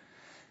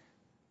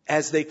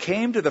 As they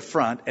came to the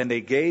front and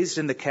they gazed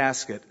in the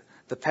casket,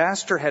 the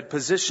pastor had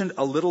positioned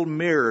a little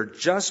mirror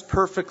just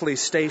perfectly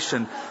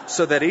stationed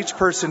so that each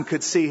person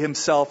could see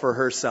himself or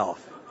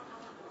herself.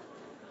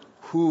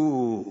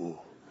 Ooh.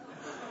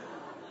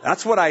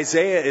 That's what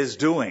Isaiah is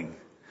doing.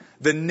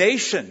 The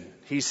nation,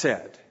 he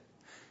said,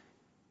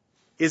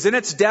 is in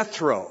its death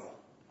throe.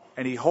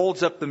 And he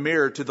holds up the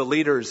mirror to the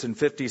leaders in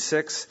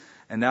 56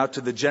 and now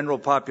to the general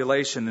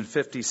population in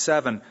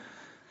 57.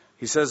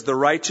 He says, the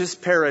righteous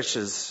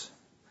perishes.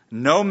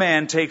 No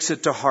man takes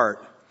it to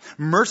heart.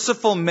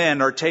 Merciful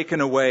men are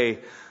taken away,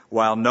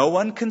 while no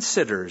one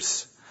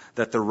considers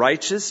that the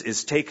righteous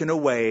is taken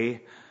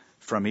away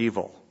from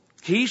evil.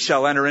 He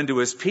shall enter into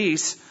his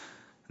peace.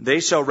 They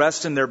shall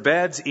rest in their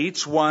beds,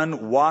 each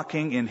one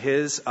walking in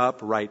his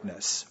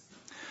uprightness.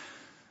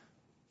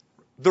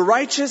 The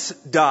righteous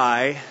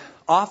die,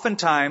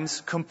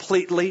 oftentimes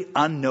completely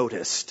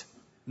unnoticed.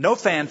 No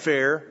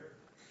fanfare.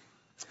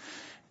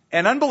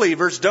 And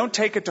unbelievers don't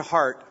take it to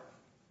heart.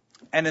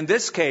 And in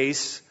this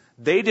case,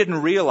 they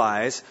didn't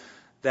realize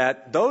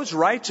that those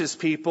righteous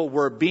people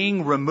were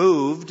being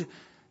removed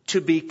to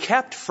be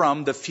kept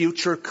from the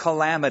future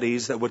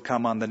calamities that would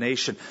come on the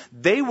nation.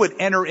 They would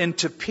enter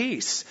into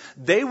peace.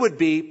 They would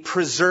be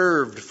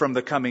preserved from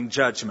the coming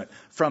judgment,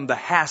 from the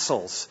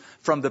hassles,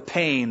 from the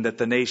pain that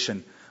the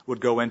nation would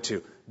go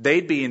into.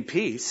 They'd be in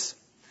peace,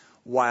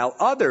 while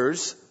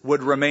others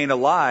would remain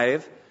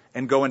alive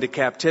and go into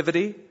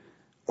captivity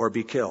or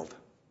be killed.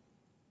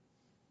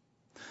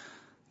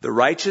 The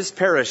righteous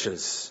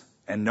perishes,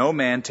 and no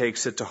man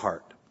takes it to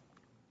heart.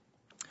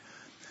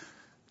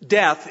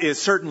 Death is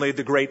certainly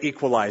the great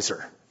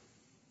equalizer.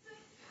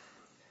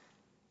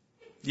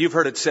 You've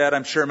heard it said,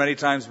 I'm sure many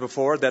times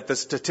before, that the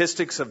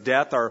statistics of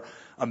death are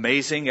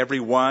amazing. Every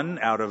one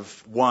out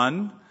of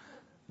one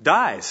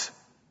dies.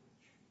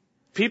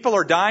 People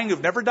are dying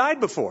who've never died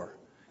before.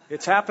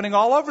 It's happening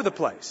all over the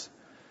place.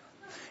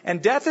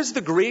 And death is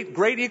the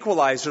great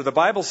equalizer. The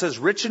Bible says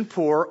rich and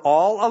poor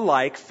all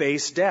alike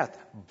face death.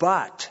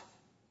 But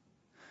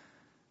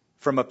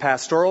from a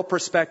pastoral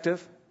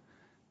perspective,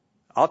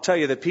 I'll tell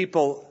you that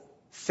people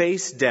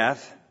face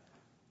death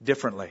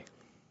differently.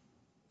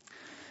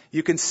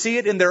 You can see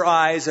it in their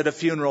eyes at a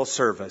funeral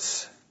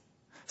service.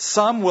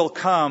 Some will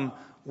come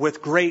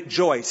with great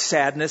joy.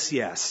 Sadness,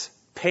 yes.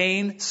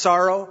 Pain,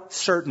 sorrow,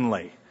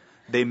 certainly.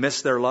 They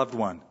miss their loved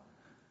one.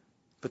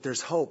 But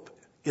there's hope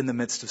in the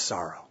midst of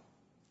sorrow.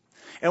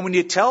 And when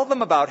you tell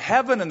them about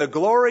heaven and the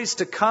glories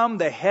to come,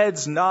 the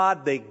heads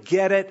nod, they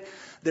get it.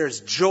 There's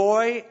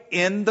joy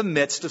in the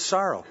midst of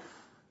sorrow.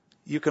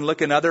 You can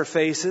look in other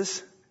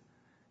faces,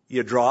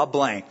 you draw a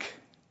blank.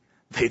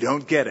 They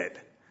don't get it.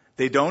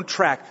 They don't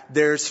track.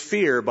 There's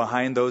fear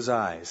behind those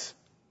eyes.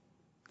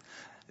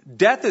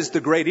 Death is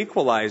the great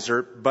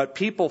equalizer, but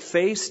people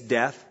face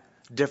death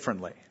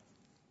differently.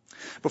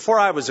 Before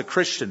I was a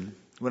Christian,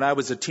 when I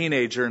was a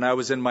teenager and I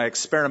was in my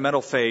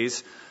experimental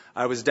phase,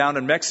 I was down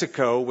in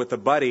Mexico with a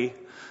buddy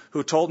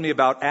who told me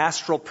about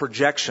astral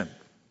projection.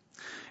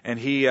 And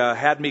he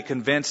had me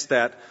convinced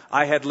that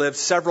I had lived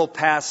several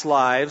past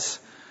lives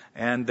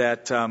and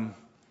that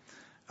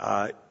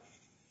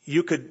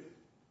you could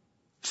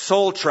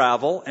soul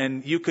travel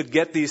and you could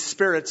get these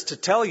spirits to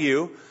tell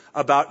you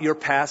about your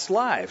past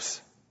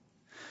lives.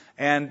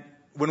 And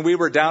when we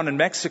were down in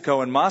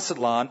Mexico in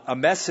Mazatlan, a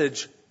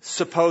message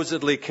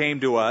supposedly came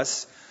to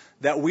us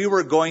that we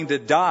were going to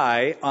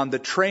die on the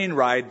train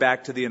ride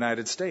back to the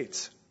United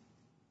States.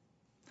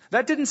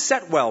 That didn't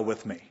set well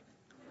with me.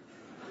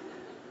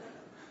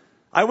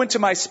 I went to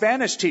my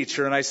Spanish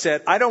teacher and I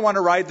said, I don't want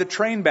to ride the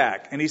train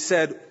back. And he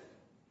said,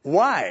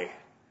 why?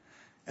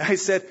 And I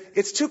said,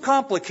 it's too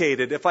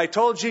complicated. If I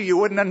told you, you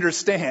wouldn't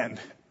understand.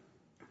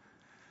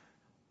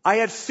 I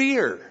had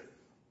fear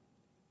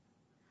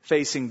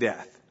facing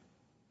death.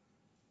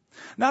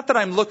 Not that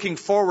I'm looking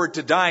forward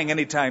to dying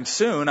anytime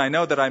soon. I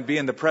know that I'm be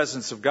in the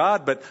presence of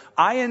God, but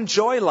I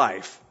enjoy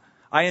life.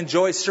 I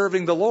enjoy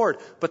serving the Lord,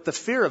 but the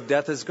fear of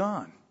death is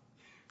gone.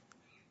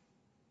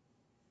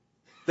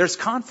 There's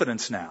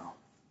confidence now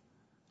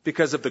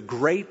because of the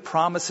great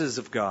promises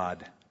of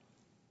God.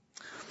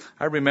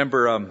 I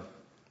remember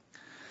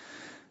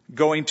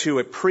going to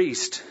a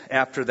priest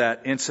after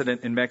that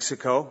incident in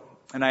Mexico,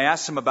 and I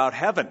asked him about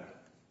heaven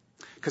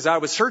because I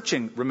was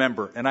searching,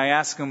 remember, and I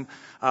asked him,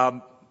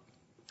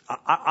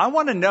 I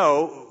want to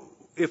know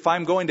if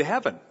I'm going to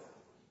heaven.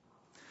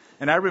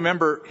 And I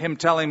remember him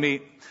telling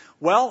me,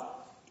 well,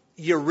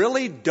 you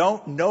really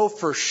don't know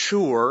for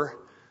sure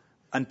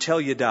until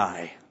you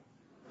die.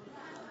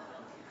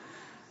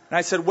 And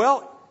I said,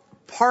 well,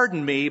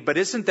 pardon me, but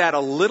isn't that a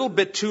little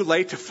bit too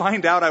late to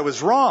find out I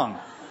was wrong?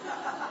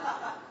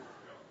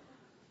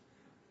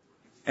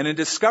 And in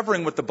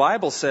discovering what the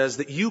Bible says,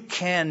 that you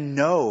can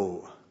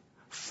know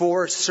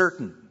for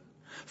certain.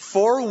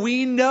 For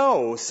we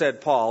know, said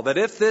Paul, that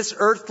if this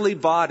earthly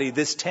body,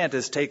 this tent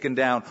is taken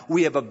down,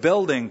 we have a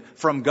building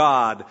from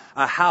God,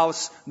 a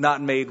house not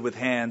made with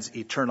hands,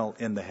 eternal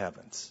in the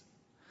heavens.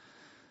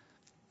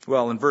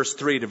 Well, in verse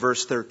 3 to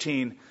verse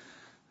 13,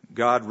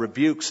 God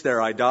rebukes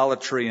their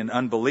idolatry and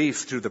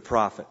unbelief through the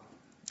prophet.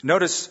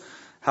 Notice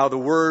how the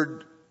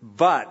word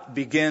but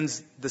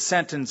begins the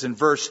sentence in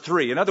verse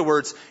 3. In other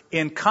words,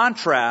 in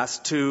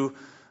contrast to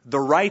the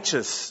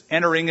righteous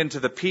entering into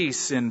the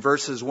peace in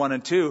verses 1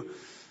 and 2,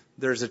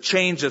 there's a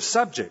change of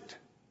subject.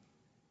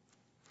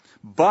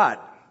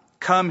 But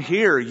come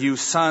here, you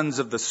sons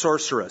of the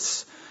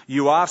sorceress,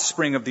 you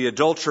offspring of the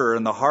adulterer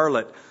and the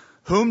harlot.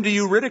 Whom do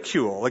you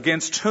ridicule?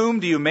 Against whom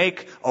do you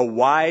make a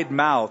wide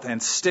mouth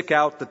and stick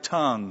out the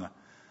tongue,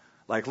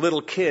 like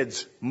little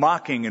kids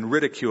mocking and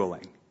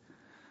ridiculing?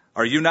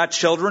 Are you not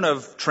children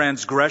of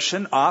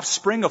transgression,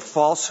 offspring of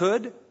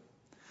falsehood?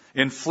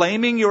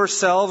 Inflaming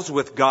yourselves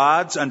with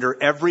gods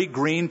under every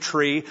green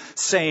tree,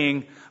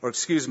 slaying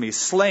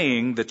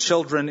the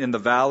children in the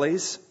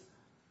valleys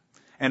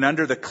and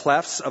under the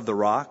clefts of the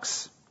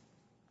rocks.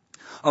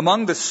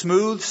 Among the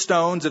smooth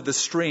stones of the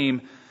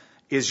stream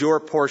is your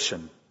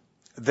portion.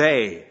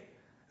 They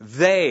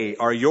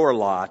are your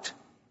lot.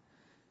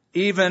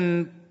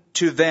 Even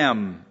to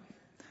them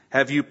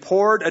have you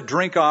poured a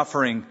drink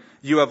offering.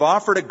 You have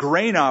offered a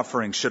grain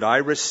offering. Should I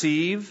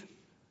receive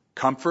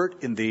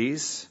comfort in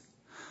these?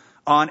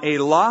 On a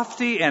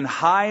lofty and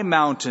high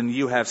mountain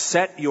you have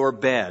set your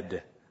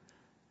bed.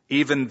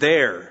 Even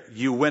there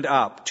you went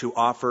up to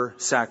offer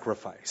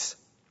sacrifice.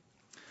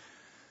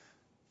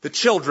 The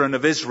children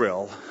of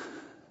Israel,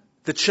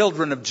 the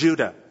children of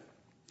Judah,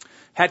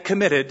 had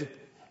committed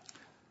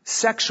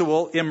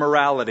sexual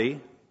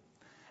immorality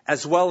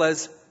as well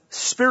as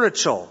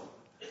spiritual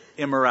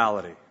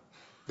immorality.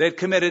 They had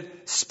committed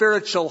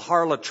spiritual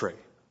harlotry.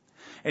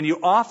 And you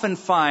often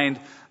find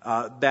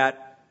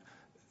that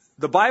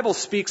the Bible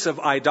speaks of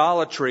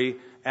idolatry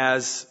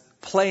as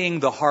playing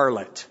the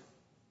harlot,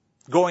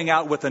 going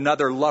out with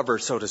another lover,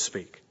 so to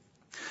speak.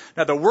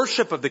 Now, the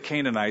worship of the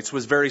Canaanites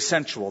was very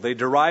sensual. They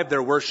derived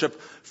their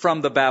worship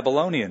from the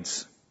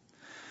Babylonians.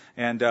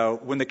 And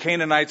when the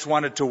Canaanites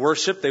wanted to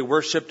worship, they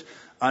worshiped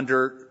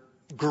under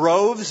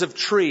groves of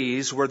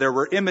trees where there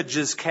were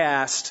images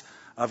cast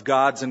of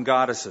gods and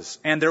goddesses.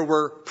 And there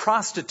were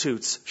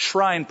prostitutes,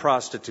 shrine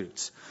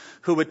prostitutes,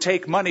 who would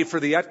take money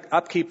for the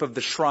upkeep of the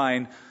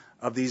shrine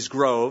of these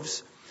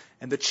groves.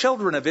 And the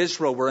children of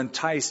Israel were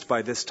enticed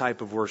by this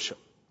type of worship.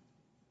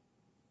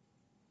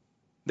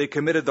 They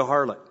committed the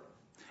harlot.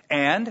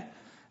 And,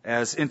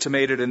 as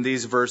intimated in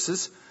these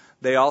verses,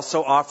 they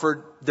also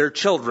offered their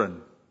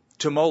children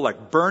to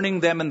Molech, burning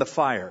them in the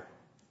fire.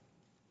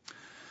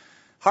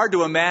 Hard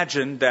to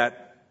imagine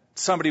that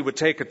somebody would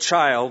take a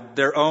child,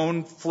 their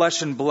own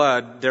flesh and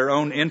blood, their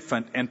own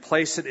infant, and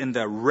place it in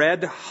the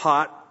red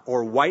hot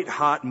or white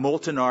hot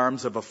molten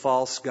arms of a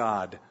false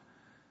god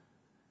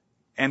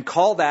and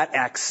call that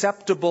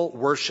acceptable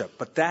worship.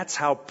 But that's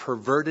how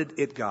perverted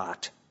it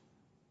got.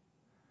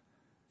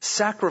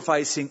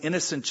 Sacrificing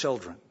innocent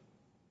children.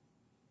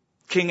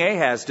 King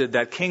Ahaz did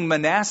that. King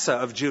Manasseh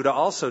of Judah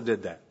also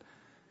did that.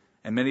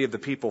 And many of the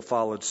people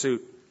followed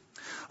suit.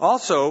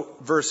 Also,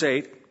 verse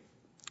 8,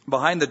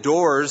 behind the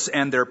doors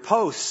and their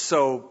posts,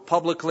 so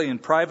publicly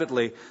and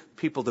privately,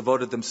 people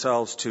devoted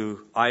themselves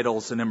to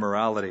idols and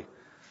immorality.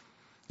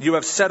 You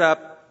have set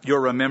up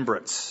your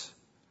remembrance.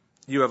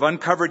 You have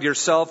uncovered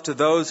yourself to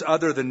those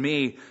other than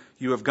me.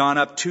 You have gone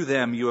up to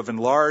them. You have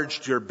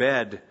enlarged your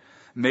bed,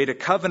 made a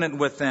covenant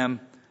with them.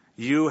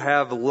 You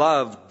have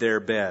loved their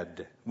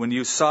bed when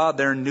you saw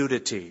their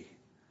nudity.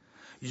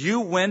 You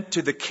went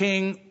to the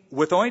king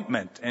with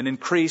ointment and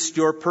increased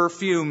your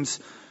perfumes.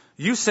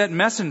 You sent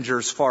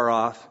messengers far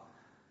off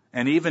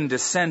and even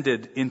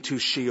descended into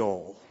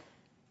Sheol.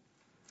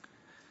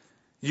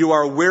 You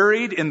are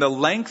wearied in the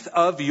length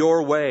of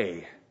your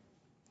way.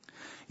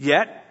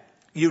 Yet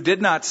you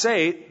did not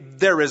say,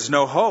 there is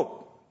no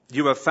hope.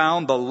 You have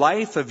found the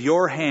life of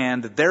your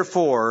hand,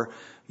 therefore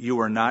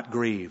you are not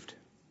grieved.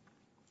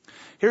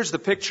 Here's the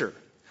picture.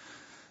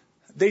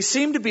 They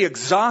seem to be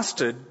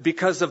exhausted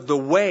because of the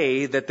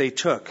way that they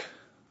took.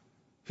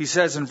 He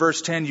says in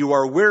verse 10, you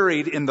are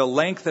wearied in the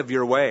length of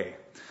your way.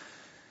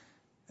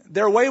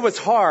 Their way was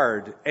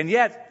hard, and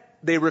yet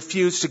they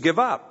refused to give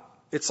up.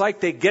 It's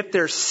like they get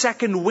their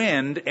second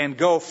wind and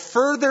go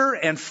further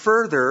and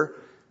further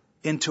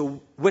into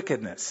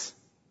wickedness.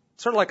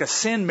 Sort of like a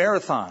sin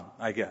marathon,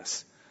 I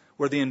guess,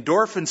 where the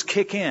endorphins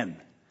kick in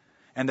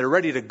and they're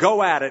ready to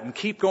go at it and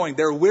keep going.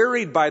 They're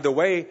wearied by the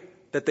way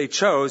that they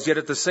chose, yet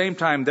at the same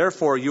time,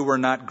 therefore, you were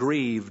not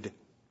grieved.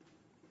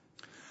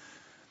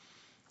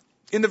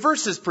 In the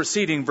verses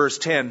preceding verse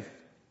 10,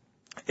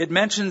 it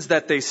mentions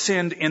that they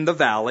sinned in the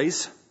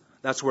valleys.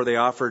 That's where they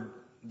offered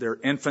their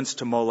infants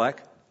to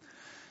Molech.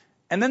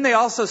 And then they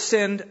also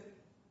sinned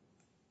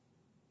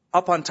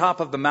up on top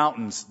of the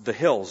mountains, the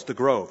hills, the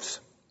groves.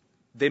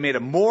 They made a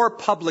more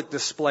public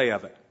display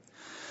of it.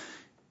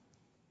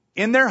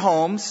 In their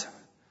homes,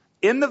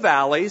 in the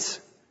valleys,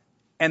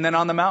 and then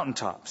on the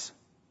mountaintops.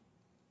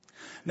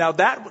 Now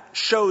that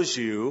shows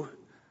you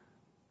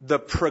the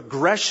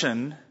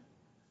progression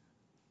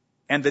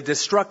and the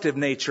destructive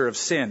nature of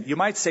sin. You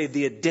might say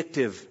the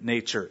addictive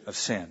nature of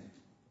sin.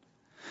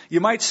 You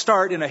might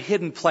start in a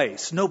hidden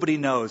place. Nobody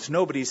knows,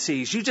 nobody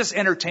sees. You just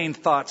entertain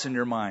thoughts in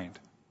your mind.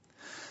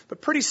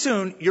 But pretty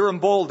soon, you're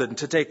emboldened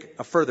to take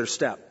a further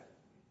step.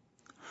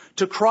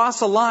 To cross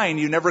a line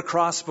you never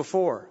crossed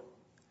before.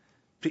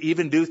 To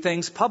even do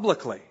things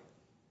publicly.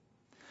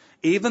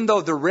 Even though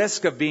the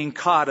risk of being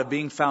caught, of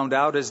being found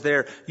out is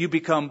there, you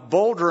become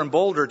bolder and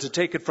bolder to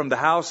take it from the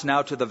house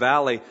now to the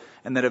valley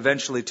and then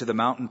eventually to the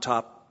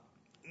mountaintop.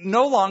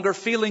 No longer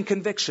feeling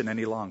conviction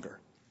any longer.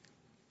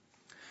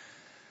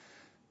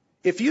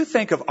 If you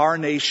think of our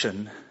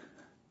nation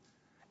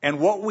and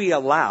what we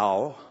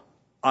allow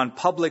on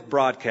public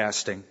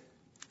broadcasting,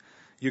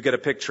 you get a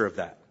picture of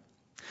that.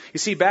 You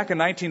see, back in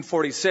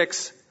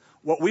 1946,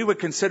 what we would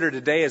consider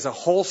today as a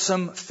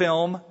wholesome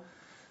film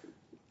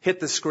hit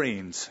the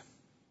screens.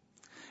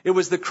 It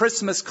was the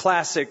Christmas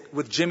classic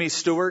with Jimmy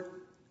Stewart,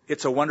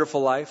 It's a Wonderful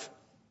Life.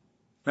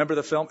 Remember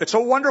the film? It's a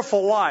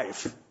Wonderful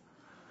Life.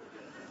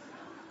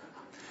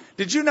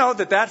 Did you know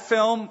that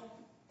film,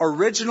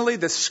 originally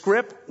the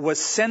script was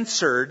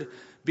censored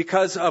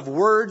because of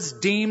words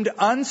deemed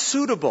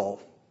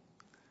unsuitable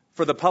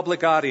for the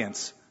public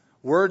audience?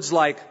 Words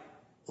like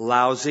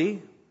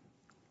lousy,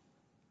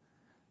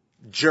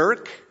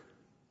 jerk,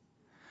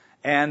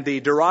 and the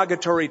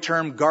derogatory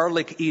term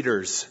garlic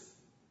eaters.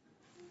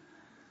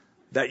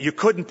 That you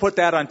couldn't put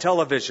that on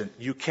television.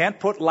 You can't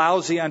put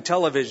lousy on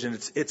television.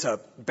 It's a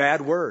bad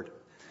word.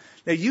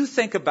 Now you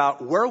think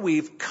about where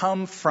we've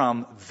come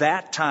from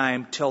that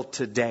time till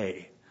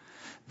today.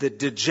 The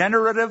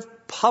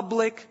degenerative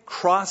public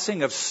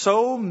crossing of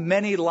so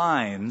many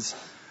lines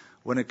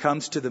when it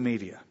comes to the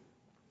media.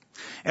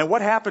 And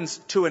what happens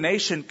to a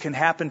nation can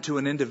happen to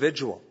an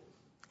individual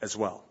as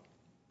well.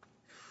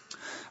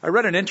 I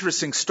read an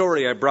interesting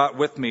story I brought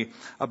with me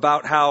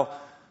about how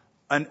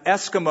an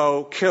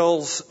Eskimo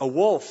kills a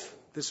wolf.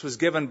 This was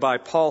given by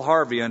Paul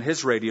Harvey on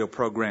his radio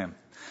program.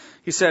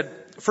 He said,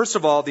 first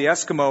of all, the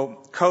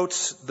Eskimo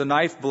coats the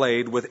knife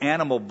blade with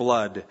animal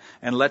blood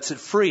and lets it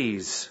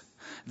freeze.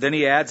 Then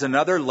he adds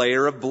another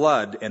layer of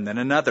blood, and then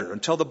another,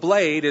 until the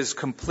blade is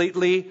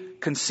completely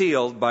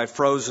concealed by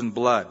frozen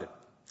blood.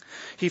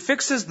 He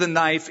fixes the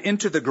knife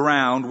into the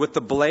ground with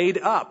the blade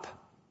up.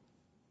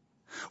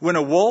 When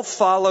a wolf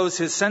follows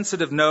his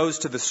sensitive nose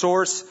to the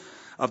source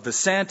of the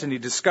scent and he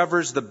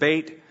discovers the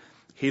bait,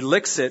 he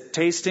licks it,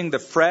 tasting the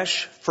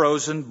fresh,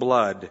 frozen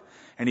blood,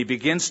 and he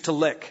begins to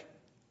lick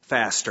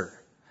faster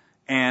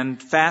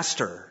and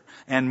faster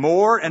and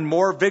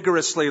more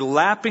vigorously,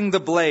 lapping the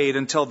blade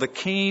until the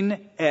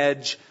keen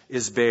edge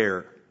is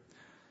bare.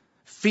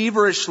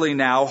 Feverishly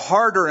now,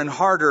 harder and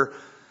harder,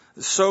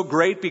 so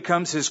great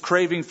becomes his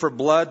craving for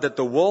blood that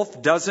the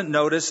wolf doesn't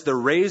notice the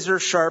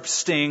razor-sharp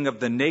sting of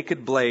the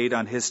naked blade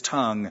on his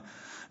tongue,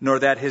 nor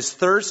that his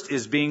thirst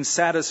is being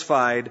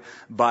satisfied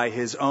by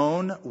his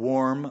own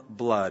warm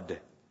blood.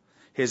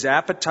 His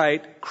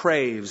appetite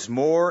craves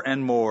more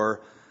and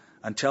more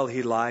until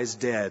he lies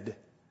dead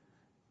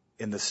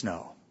in the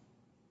snow.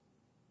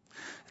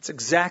 That's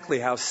exactly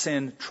how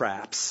sin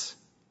traps.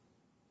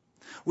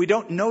 We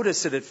don't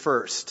notice it at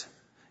first.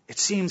 It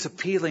seems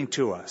appealing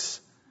to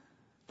us,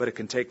 but it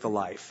can take the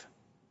life.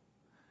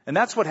 And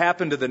that's what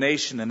happened to the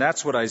nation, and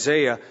that's what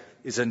Isaiah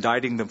is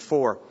indicting them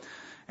for.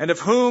 And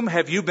of whom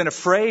have you been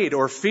afraid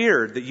or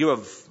feared, that you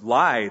have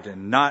lied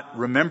and not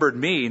remembered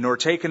me, nor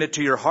taken it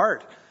to your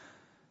heart?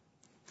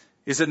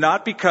 Is it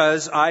not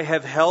because I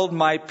have held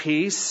my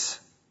peace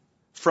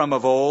from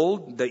of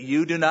old, that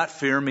you do not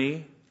fear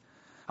me?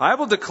 I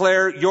will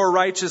declare your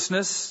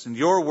righteousness and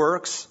your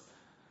works,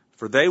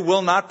 for they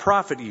will not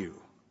profit you.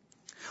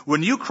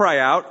 When you cry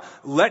out,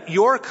 let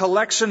your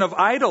collection of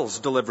idols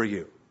deliver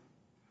you.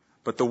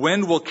 But the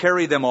wind will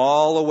carry them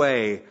all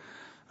away.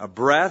 A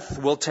breath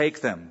will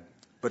take them.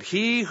 But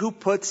he who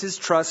puts his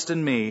trust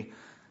in me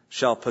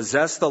shall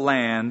possess the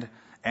land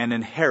and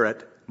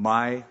inherit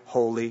my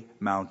holy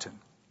mountain.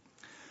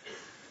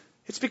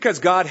 It's because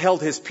God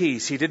held his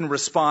peace. He didn't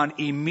respond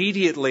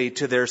immediately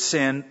to their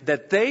sin,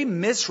 that they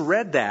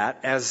misread that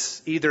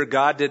as either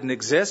God didn't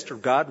exist or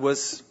God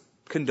was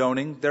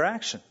condoning their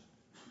action.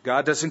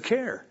 God doesn't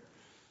care.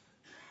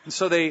 And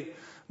so they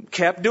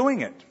kept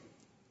doing it.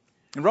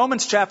 In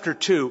Romans chapter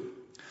 2,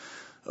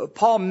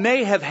 Paul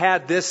may have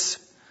had this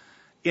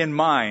in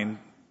mind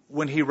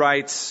when he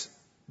writes,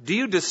 do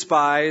you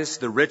despise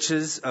the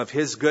riches of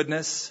his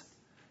goodness,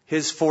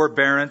 his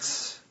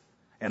forbearance,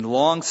 and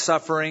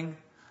long-suffering,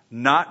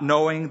 not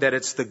knowing that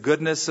it's the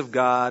goodness of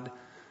God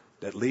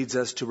that leads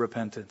us to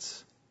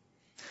repentance?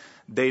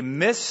 They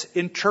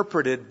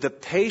misinterpreted the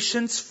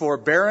patience,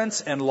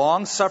 forbearance, and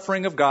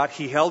long-suffering of God.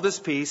 He held his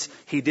peace.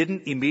 He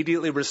didn't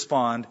immediately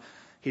respond.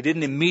 He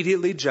didn't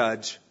immediately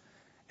judge.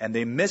 And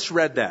they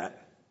misread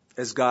that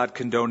as God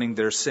condoning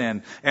their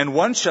sin. And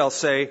one shall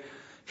say,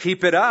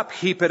 heap it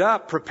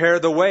up, prepare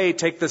the way,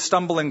 take the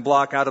stumbling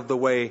block out of the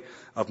way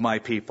of my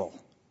people.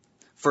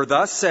 For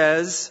thus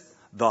says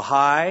the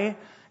high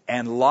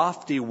and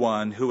lofty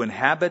one who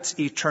inhabits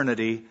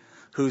eternity,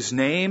 whose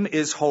name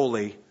is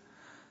holy,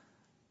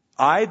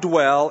 I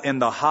dwell in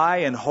the high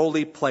and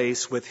holy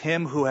place with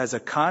him who has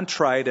a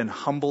contrite and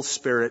humble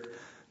spirit,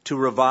 to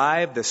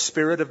revive the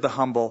spirit of the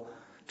humble,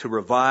 to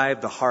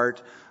revive the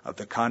heart of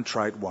the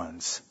contrite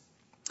ones.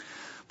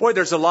 Boy,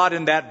 there's a lot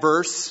in that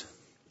verse.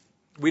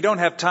 We don't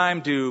have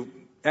time to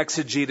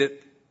exegete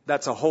it.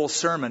 That's a whole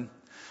sermon.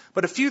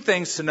 But a few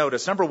things to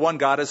notice. Number one,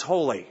 God is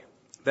holy.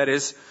 That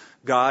is,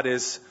 God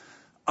is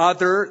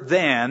other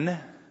than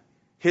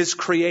his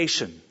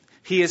creation.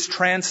 He is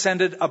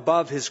transcended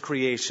above his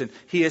creation.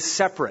 He is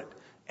separate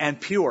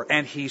and pure.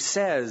 And he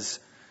says,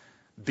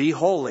 be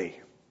holy,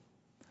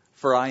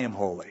 for I am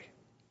holy.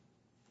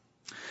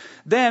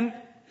 Then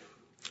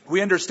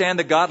we understand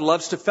that God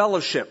loves to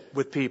fellowship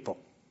with people.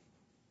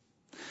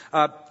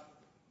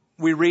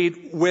 We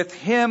read, with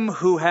him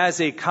who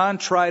has a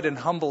contrite and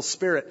humble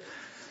spirit.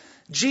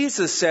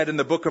 Jesus said in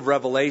the book of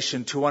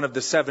Revelation to one of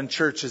the 7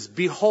 churches,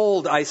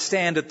 behold, I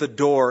stand at the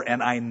door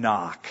and I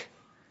knock.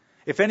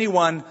 If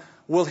anyone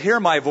will hear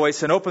my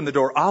voice and open the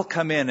door, I'll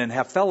come in and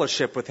have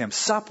fellowship with him,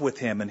 sup with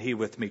him and he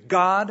with me.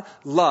 God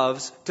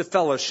loves to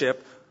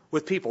fellowship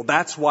with people.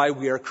 That's why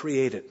we are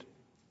created,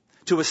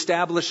 to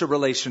establish a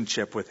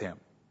relationship with him.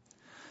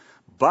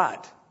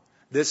 But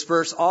this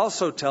verse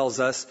also tells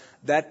us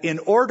that in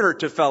order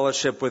to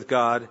fellowship with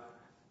God,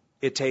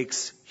 it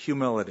takes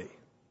humility,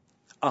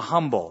 a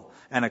humble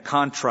and a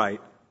contrite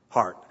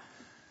heart.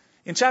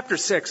 In chapter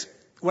 6,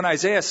 when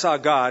Isaiah saw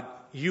God,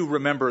 you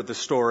remember the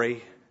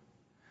story.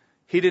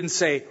 He didn't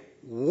say,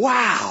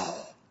 wow.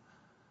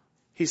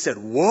 He said,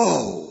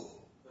 woe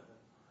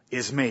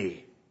is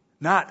me.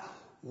 Not,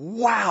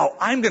 wow,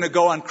 I'm going to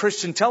go on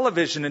Christian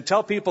television and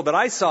tell people that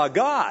I saw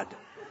God.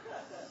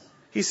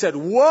 He said,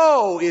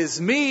 woe is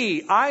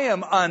me. I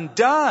am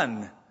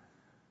undone.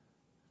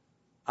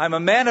 I'm a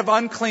man of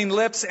unclean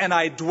lips, and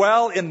I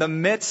dwell in the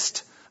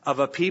midst of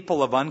a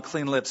people of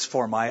unclean lips,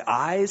 for my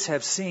eyes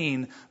have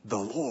seen the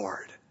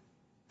Lord.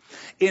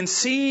 In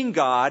seeing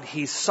God,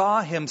 he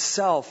saw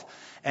himself,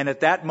 and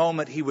at that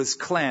moment he was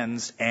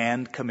cleansed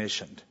and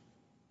commissioned.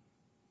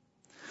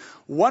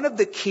 One of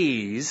the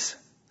keys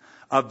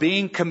of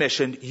being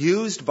commissioned,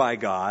 used by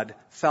God,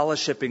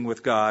 fellowshipping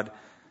with God,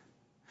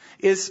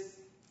 is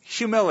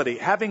humility,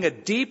 having a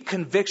deep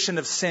conviction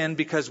of sin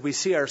because we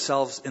see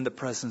ourselves in the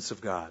presence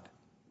of God.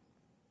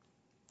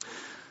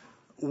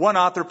 One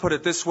author put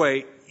it this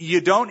way: you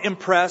don't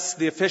impress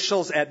the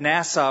officials at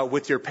NASA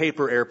with your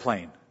paper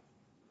airplane.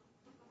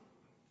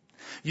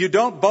 You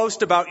don't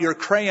boast about your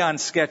crayon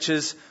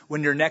sketches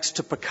when you're next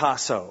to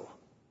Picasso.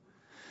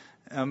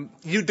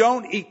 You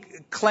don't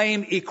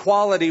claim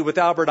equality with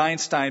Albert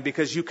Einstein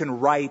because you can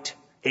write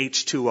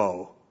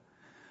H2O.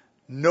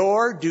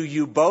 Nor do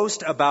you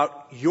boast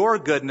about your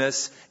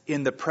goodness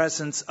in the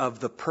presence of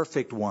the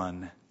perfect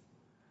one.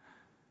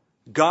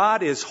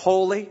 God is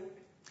holy.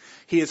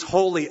 He is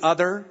wholly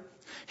other.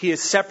 He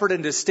is separate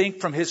and distinct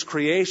from His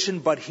creation,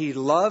 but He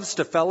loves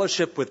to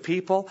fellowship with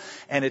people,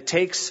 and it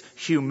takes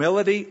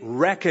humility,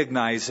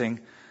 recognizing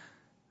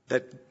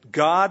that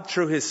God,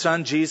 through His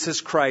Son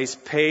Jesus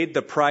Christ, paid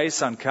the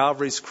price on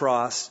Calvary's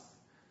cross,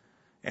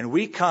 and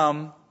we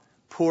come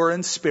poor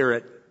in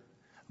spirit,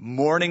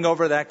 mourning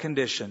over that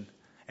condition,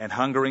 and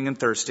hungering and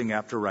thirsting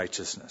after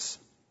righteousness.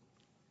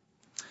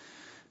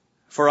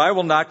 For I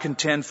will not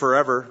contend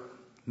forever,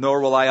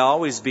 nor will I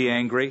always be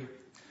angry.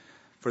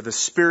 For the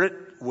spirit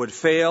would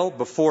fail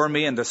before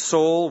me, and the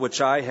soul which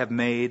I have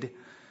made.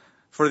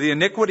 For the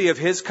iniquity of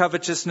his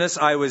covetousness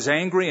I was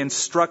angry and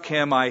struck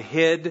him. I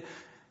hid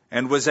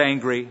and was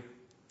angry.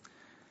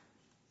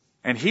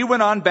 And he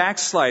went on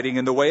backsliding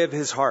in the way of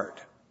his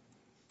heart.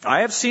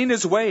 I have seen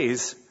his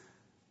ways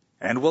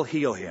and will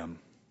heal him.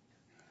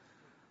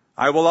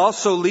 I will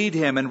also lead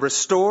him and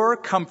restore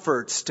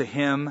comforts to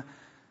him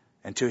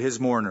and to his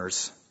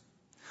mourners.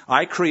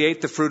 I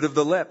create the fruit of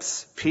the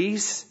lips.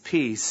 Peace,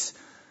 peace,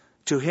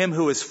 to him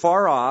who is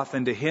far off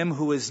and to him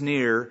who is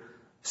near,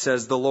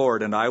 says the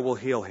Lord, and I will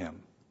heal him.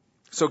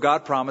 So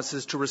God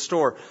promises to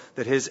restore,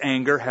 that His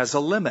anger has a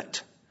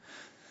limit.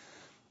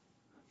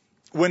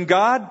 When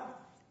God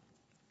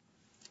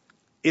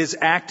is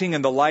acting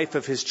in the life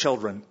of His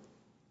children,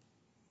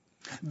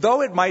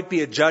 though it might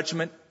be a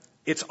judgment,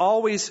 it's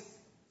always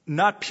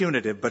not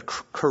punitive, but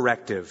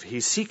corrective.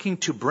 He's seeking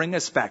to bring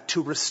us back,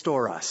 to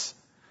restore us.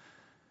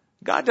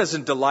 God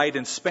doesn't delight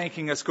in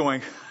spanking us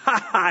going,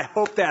 I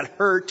hope that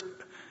hurt.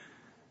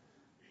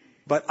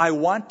 But I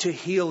want to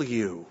heal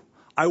you.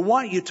 I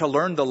want you to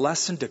learn the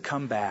lesson to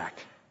come back.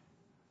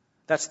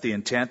 That's the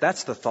intent.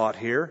 That's the thought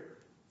here.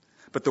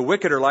 But the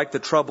wicked are like the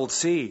troubled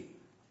sea,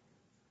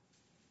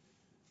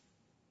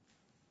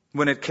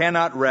 when it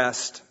cannot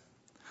rest,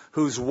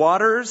 whose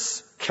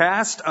waters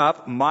cast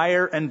up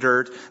mire and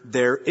dirt.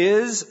 There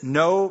is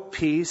no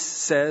peace,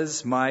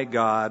 says my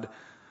God,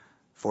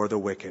 for the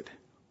wicked.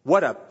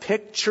 What a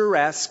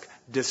picturesque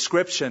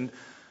description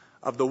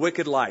of the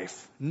wicked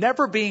life.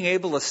 Never being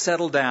able to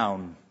settle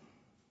down.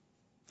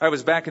 I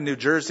was back in New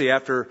Jersey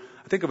after,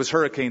 I think it was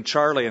Hurricane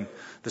Charlie, and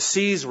the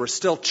seas were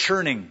still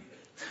churning.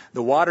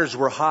 The waters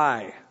were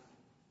high.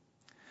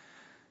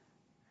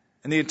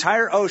 And the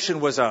entire ocean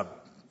was a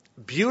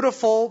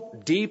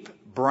beautiful,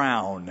 deep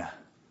brown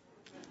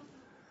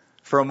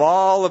from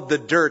all of the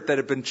dirt that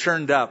had been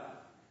churned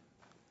up.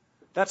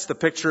 That's the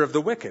picture of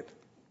the wicked.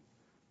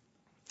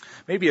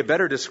 Maybe a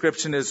better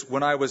description is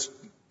when I was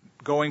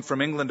going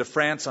from England to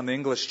France on the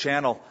English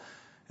Channel,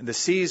 and the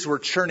seas were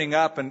churning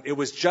up, and it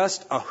was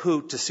just a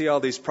hoot to see all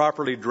these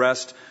properly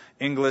dressed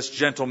English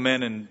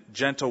gentlemen and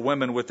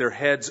gentlewomen with their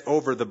heads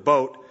over the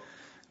boat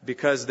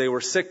because they were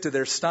sick to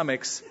their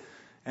stomachs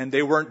and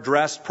they weren't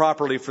dressed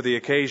properly for the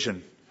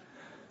occasion.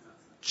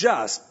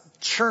 Just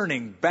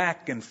churning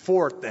back and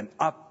forth and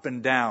up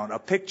and down, a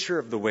picture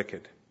of the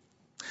wicked.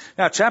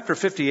 Now, chapter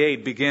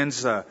 58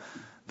 begins the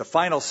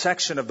final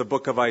section of the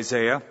book of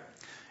Isaiah,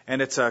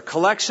 and it's a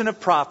collection of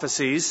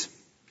prophecies,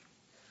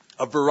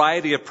 a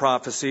variety of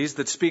prophecies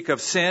that speak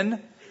of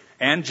sin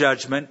and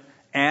judgment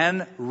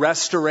and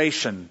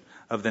restoration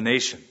of the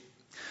nation.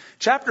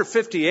 Chapter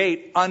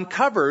 58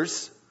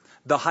 uncovers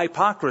the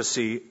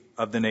hypocrisy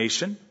of the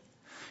nation,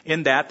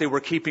 in that they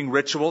were keeping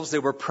rituals, they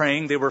were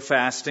praying, they were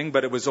fasting,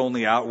 but it was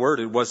only outward,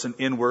 it wasn't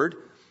inward.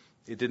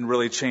 It didn't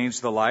really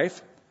change the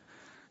life.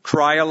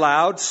 Cry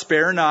aloud,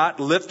 spare not,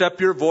 lift up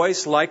your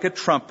voice like a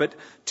trumpet.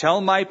 Tell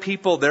my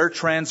people their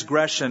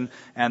transgression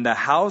and the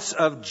house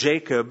of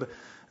Jacob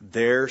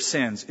their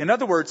sins. In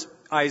other words,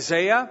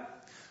 Isaiah,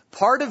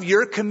 part of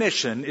your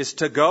commission is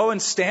to go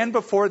and stand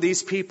before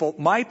these people,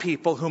 my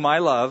people whom I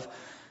love,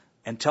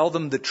 and tell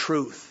them the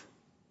truth.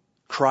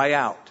 Cry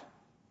out.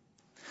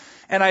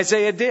 And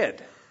Isaiah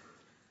did.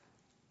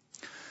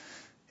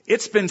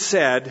 It's been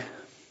said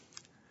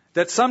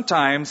that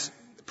sometimes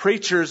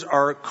preachers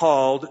are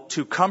called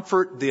to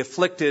comfort the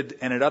afflicted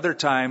and at other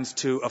times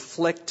to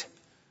afflict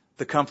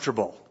the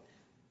comfortable.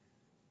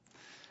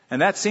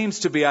 And that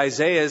seems to be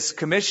Isaiah's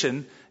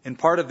commission in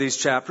part of these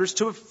chapters,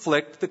 to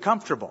afflict the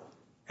comfortable.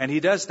 And he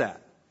does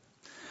that.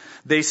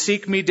 They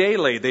seek me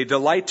daily. They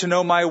delight to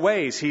know my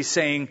ways. He's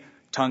saying,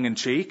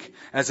 tongue-in-cheek,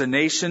 as a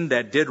nation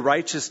that did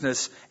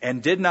righteousness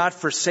and did not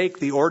forsake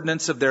the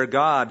ordinance of their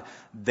God,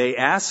 they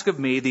ask of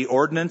me the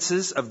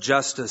ordinances of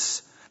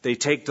justice. They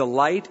take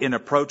delight in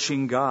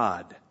approaching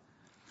God.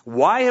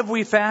 Why have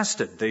we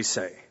fasted, they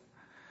say,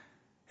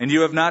 and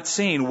you have not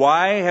seen?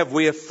 Why have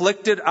we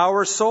afflicted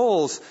our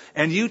souls,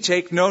 and you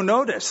take no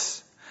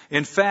notice?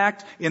 In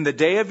fact, in the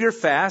day of your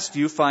fast,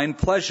 you find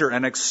pleasure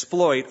and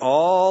exploit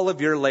all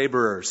of your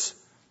laborers.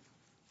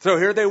 So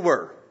here they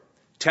were,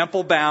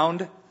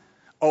 temple-bound,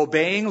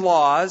 obeying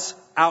laws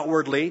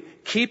outwardly,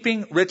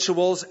 keeping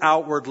rituals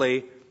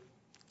outwardly,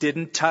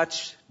 didn't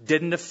touch,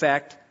 didn't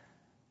affect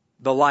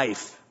the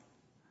life,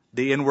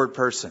 the inward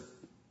person.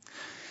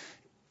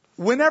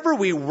 Whenever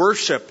we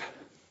worship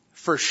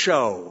for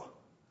show,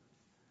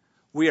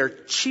 we are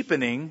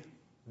cheapening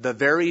the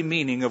very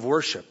meaning of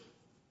worship.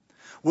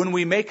 When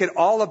we make it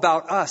all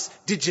about us,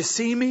 did you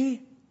see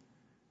me?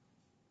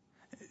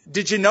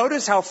 Did you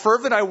notice how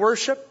fervent I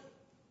worship?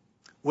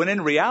 When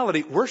in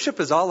reality, worship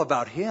is all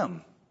about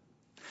Him.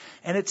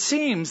 And it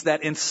seems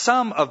that in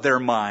some of their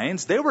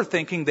minds, they were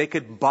thinking they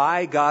could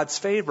buy God's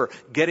favor,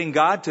 getting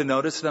God to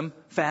notice them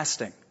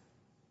fasting.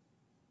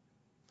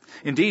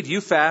 Indeed,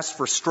 you fast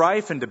for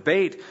strife and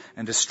debate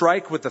and to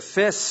strike with the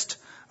fist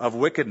of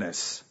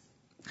wickedness.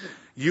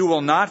 You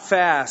will not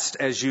fast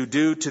as you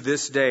do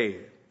this day,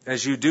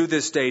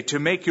 to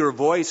make your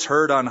voice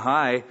heard on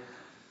high.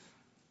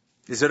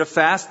 Is it a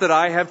fast that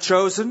I have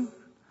chosen?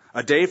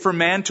 A day for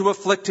man to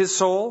afflict his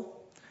soul?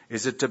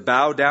 Is it to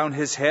bow down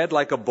his head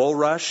like a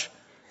bulrush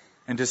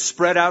and to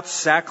spread out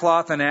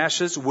sackcloth and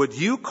ashes? Would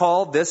you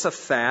call this a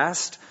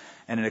fast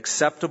and an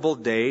acceptable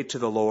day to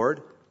the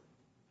Lord?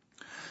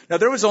 Now,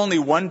 there was only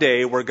one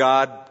day where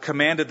God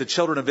commanded the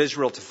children of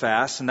Israel to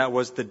fast, and that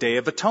was the Day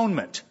of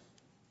Atonement.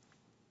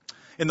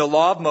 In the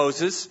law of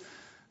Moses,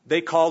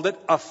 they called it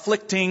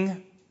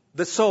afflicting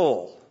the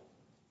soul.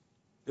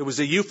 It was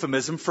a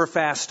euphemism for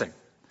fasting.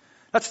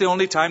 That's the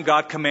only time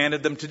God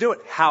commanded them to do it.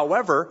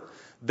 However,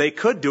 they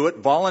could do it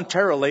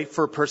voluntarily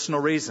for personal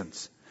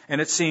reasons.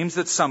 And it seems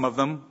that some of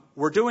them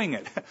were doing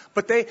it.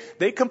 But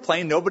they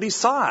complained nobody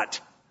saw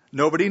it.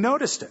 Nobody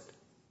noticed it.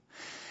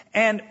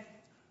 And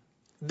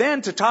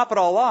then to top it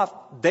all off,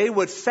 they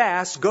would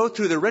fast, go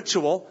through the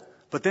ritual,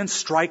 but then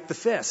strike the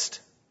fist.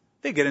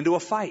 They get into a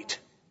fight.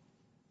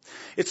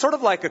 It's sort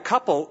of like a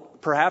couple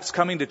perhaps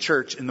coming to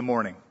church in the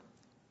morning.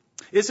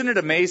 Isn't it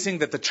amazing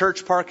that the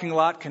church parking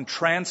lot can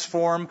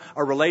transform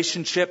a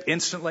relationship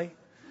instantly?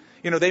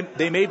 You know,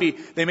 they may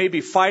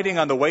be fighting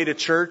on the way to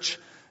church,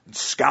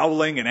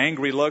 scowling and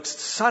angry looks.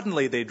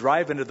 Suddenly they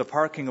drive into the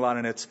parking lot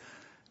and it's,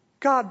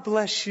 God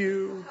bless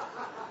you.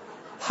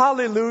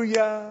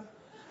 Hallelujah.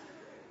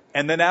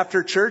 And then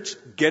after church,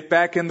 get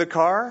back in the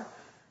car.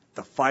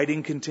 The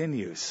fighting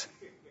continues.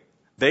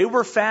 They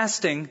were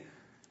fasting,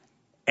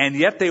 and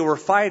yet they were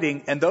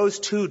fighting, and those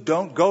two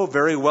don't go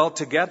very well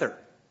together.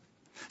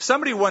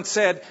 Somebody once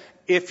said,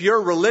 if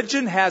your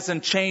religion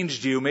hasn't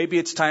changed you, maybe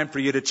it's time for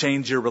you to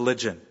change your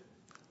religion.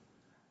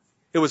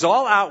 It was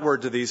all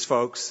outward to these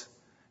folks.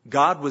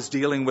 God was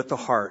dealing with the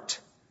heart.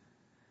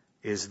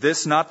 Is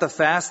this not the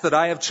fast that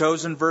I have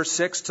chosen, verse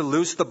 6, to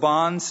loose the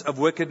bonds of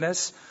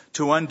wickedness,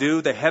 to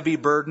undo the heavy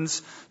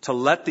burdens, to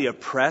let the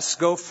oppressed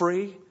go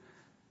free,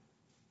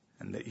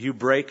 and that you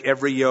break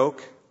every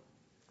yoke?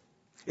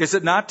 Is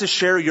it not to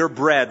share your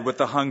bread with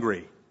the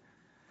hungry,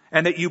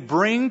 and that you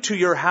bring to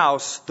your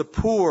house the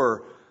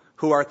poor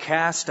who are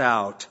cast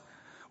out?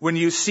 When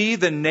you see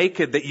the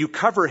naked, that you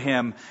cover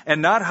him,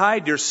 and not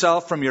hide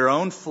yourself from your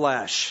own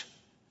flesh.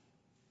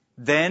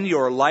 Then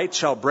your light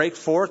shall break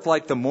forth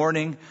like the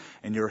morning,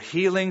 and your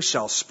healing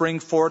shall spring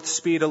forth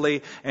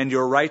speedily, and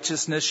your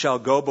righteousness shall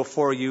go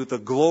before you. The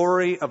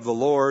glory of the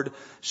Lord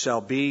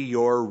shall be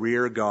your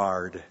rear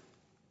guard.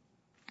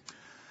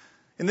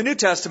 In the New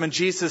Testament,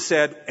 Jesus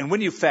said, and when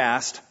you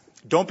fast,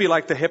 don't be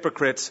like the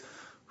hypocrites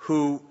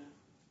who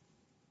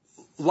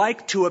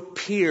like to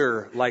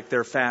appear like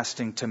they're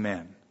fasting to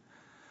men.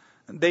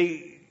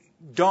 They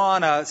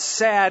don a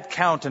sad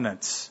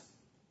countenance.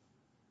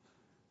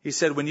 He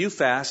said, when you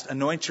fast,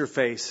 anoint your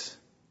face.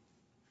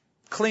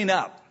 Clean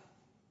up.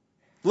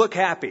 Look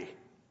happy.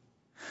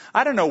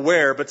 I don't know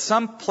where, but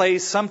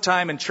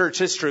sometime in church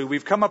history,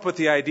 we've come up with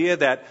the idea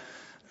that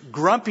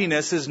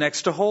grumpiness is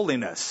next to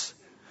holiness.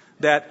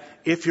 That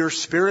if you're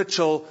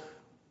spiritual,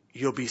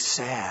 you'll be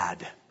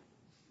sad.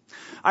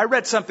 I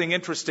read something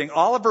interesting.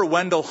 Oliver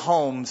Wendell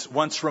Holmes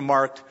once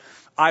remarked,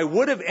 I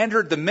would have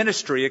entered the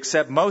ministry,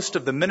 except most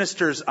of the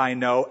ministers I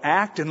know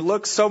act and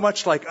look so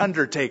much like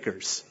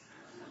undertakers.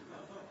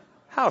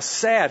 How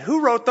sad.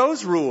 Who wrote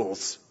those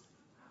rules?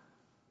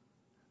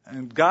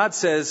 And God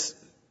says,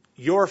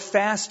 your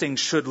fasting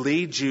should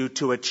lead you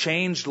to a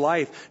changed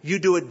life. You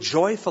do it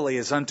joyfully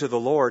as unto the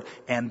Lord,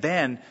 and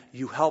then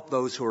you help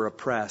those who are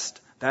oppressed.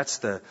 That's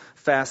the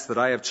fast that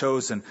I have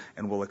chosen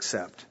and will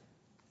accept.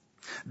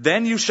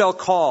 Then you shall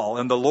call,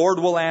 and the Lord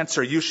will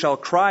answer. You shall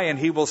cry, and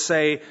He will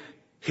say,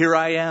 here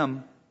I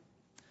am.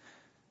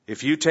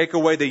 If you take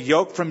away the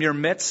yoke from your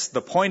midst,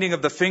 the pointing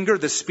of the finger,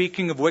 the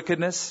speaking of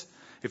wickedness,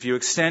 if you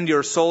extend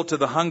your soul to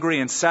the hungry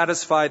and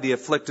satisfy the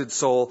afflicted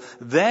soul,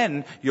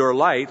 then your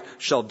light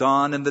shall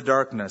dawn in the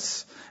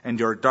darkness, and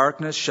your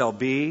darkness shall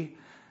be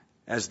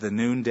as the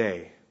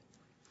noonday.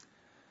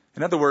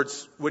 In other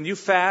words, when you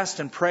fast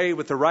and pray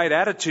with the right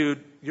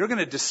attitude, you're going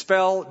to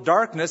dispel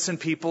darkness in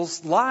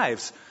people's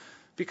lives.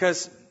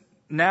 Because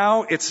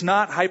now it's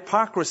not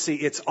hypocrisy,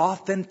 it's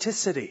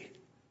authenticity.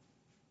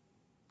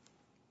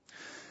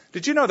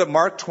 Did you know that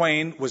Mark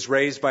Twain was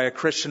raised by a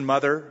Christian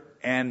mother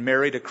and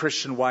married a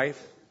Christian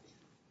wife?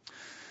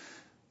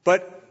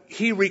 But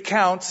he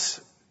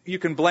recounts, you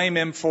can blame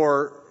him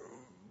for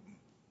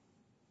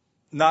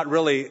not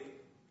really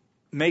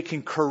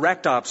making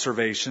correct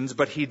observations,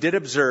 but he did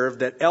observe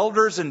that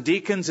elders and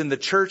deacons in the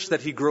church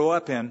that he grew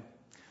up in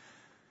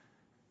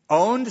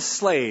owned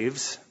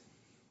slaves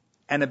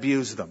and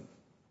abused them.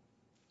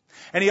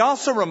 And he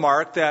also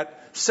remarked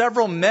that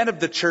several men of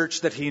the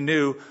church that he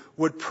knew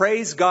would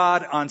praise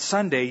God on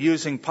Sunday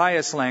using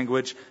pious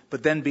language,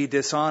 but then be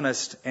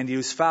dishonest and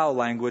use foul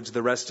language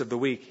the rest of the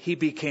week. He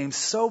became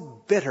so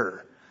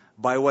bitter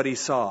by what he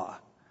saw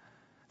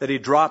that he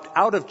dropped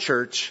out of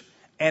church,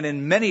 and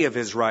in many of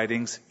his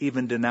writings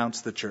even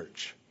denounced the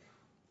church.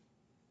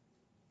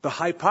 The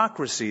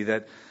hypocrisy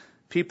that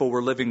people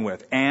were living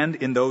with. And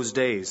in those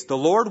days, the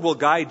Lord will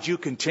guide you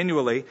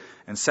continually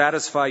and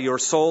satisfy your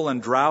soul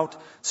in drought,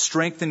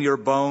 strengthen your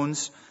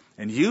bones,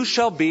 and you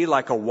shall be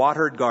like a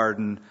watered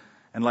garden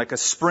and like a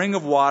spring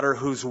of water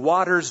whose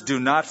waters do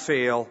not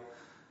fail.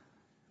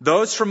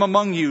 Those from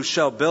among you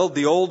shall build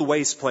the old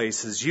waste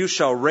places. You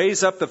shall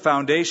raise up the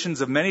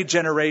foundations of many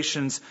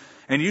generations,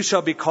 and you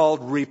shall be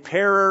called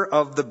repairer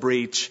of the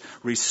breach,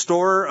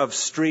 restorer of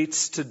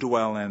streets to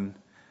dwell in.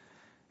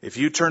 If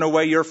you turn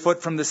away your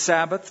foot from the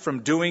Sabbath,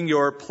 from doing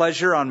your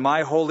pleasure on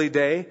my holy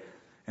day,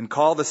 and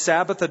call the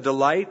Sabbath a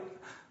delight,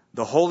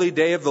 the holy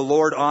day of the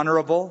Lord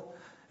honorable,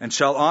 and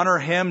shall honor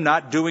him,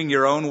 not doing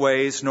your own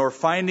ways, nor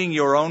finding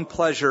your own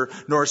pleasure,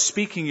 nor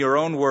speaking your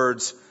own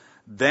words,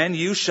 then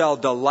you shall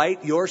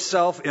delight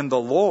yourself in the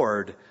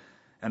Lord,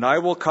 and I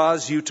will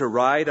cause you to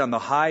ride on the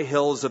high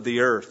hills of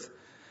the earth,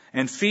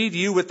 and feed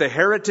you with the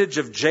heritage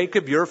of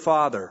Jacob your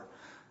father.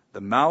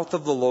 The mouth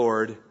of the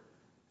Lord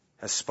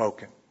has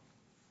spoken.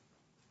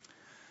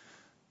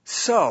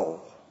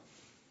 So,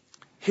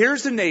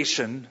 here's a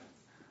nation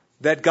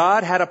that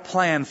God had a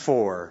plan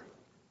for.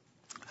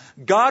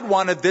 God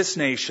wanted this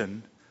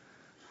nation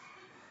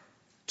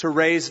to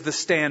raise the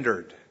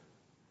standard,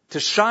 to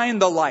shine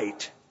the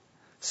light,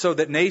 so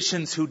that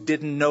nations who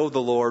didn't know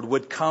the Lord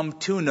would come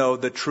to know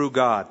the true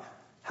God.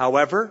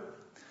 However,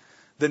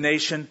 the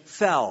nation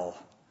fell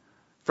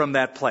from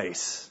that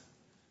place.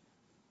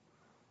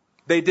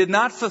 They did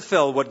not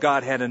fulfill what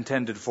God had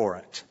intended for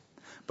it,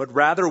 but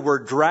rather were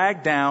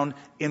dragged down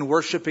in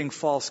worshiping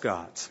false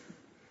gods.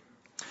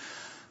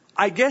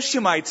 I guess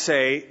you might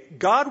say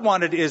God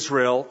wanted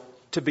Israel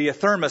to be a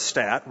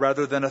thermostat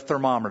rather than a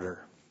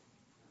thermometer.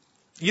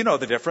 You know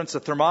the difference. A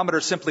thermometer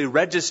simply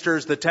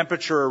registers the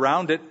temperature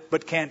around it,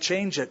 but can't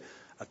change it.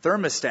 A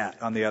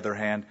thermostat, on the other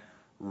hand,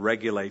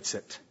 regulates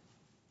it.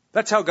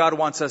 That's how God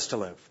wants us to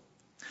live.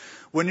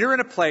 When you're in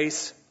a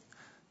place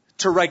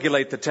to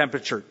regulate the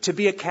temperature, to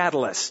be a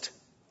catalyst,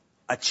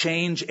 a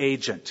change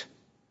agent,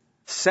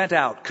 sent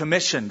out,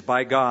 commissioned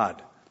by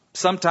God,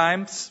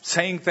 sometimes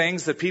saying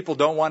things that people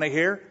don't want to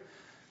hear,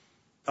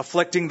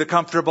 afflicting the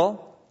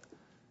comfortable,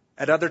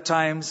 at other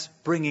times,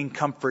 bringing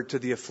comfort to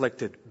the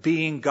afflicted,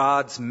 being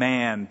God's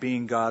man,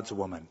 being God's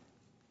woman.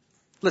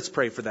 Let's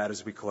pray for that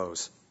as we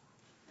close.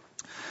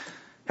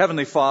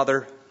 Heavenly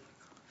Father,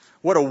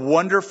 what a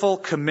wonderful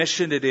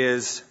commission it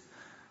is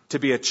to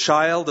be a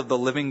child of the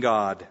living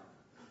God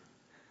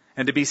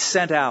and to be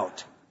sent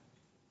out.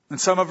 And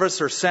some of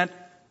us are sent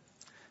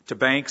to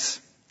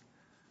banks,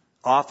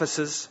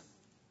 offices,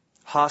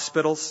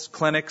 hospitals,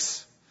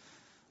 clinics,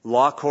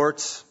 law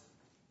courts,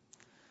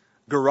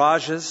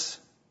 garages,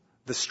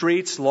 the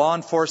streets, law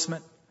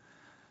enforcement.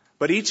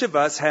 But each of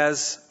us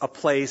has a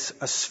place,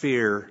 a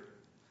sphere.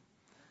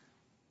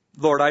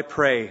 Lord, I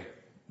pray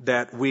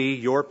that we,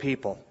 your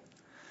people,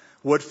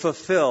 would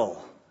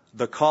fulfill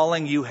the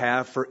calling you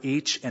have for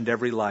each and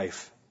every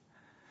life,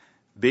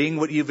 being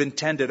what you've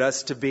intended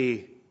us to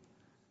be,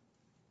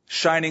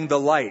 shining the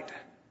light,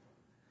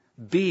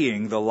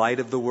 being the light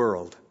of the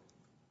world.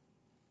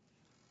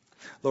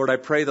 Lord, I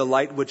pray the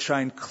light would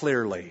shine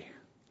clearly.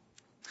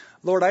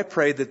 Lord, I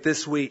pray that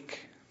this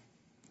week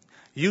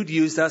you'd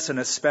use us in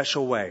a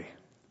special way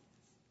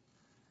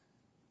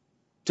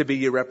to be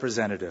your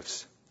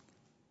representatives,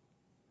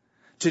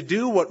 to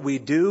do what we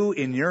do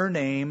in your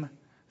name,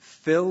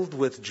 filled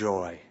with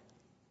joy.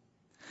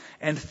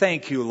 And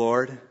thank you,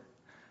 Lord,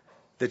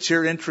 that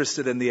you're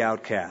interested in the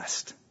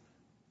outcast,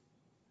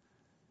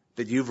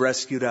 that you've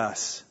rescued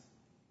us,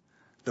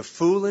 the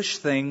foolish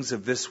things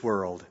of this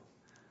world,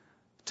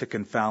 to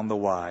confound the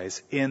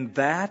wise. In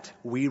that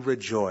we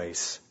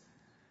rejoice.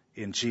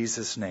 In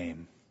Jesus'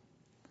 name,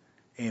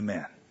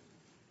 amen.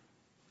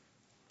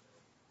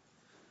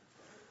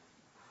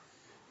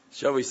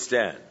 Shall we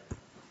stand?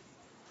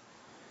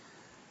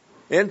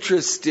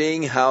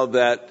 Interesting how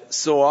that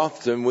so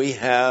often we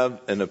have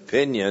an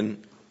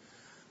opinion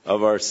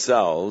of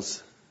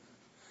ourselves,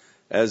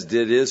 as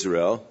did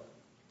Israel.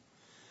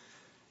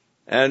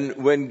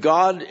 And when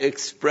God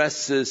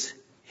expresses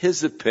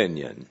his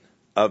opinion,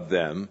 of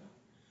them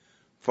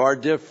far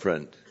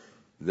different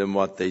than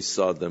what they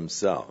saw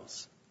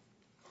themselves.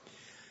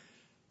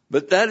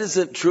 But that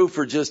isn't true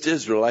for just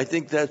Israel. I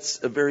think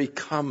that's a very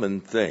common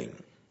thing.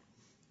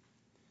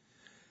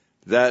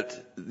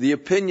 That the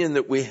opinion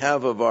that we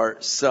have of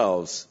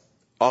ourselves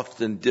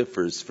often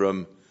differs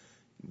from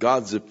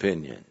God's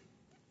opinion.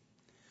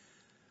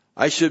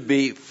 I should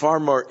be far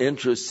more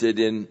interested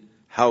in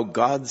how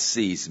God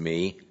sees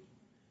me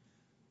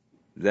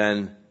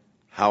than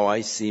how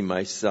I see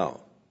myself.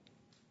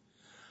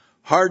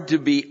 Hard to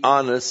be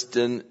honest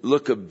and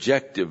look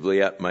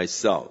objectively at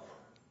myself.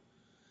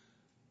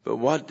 But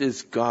what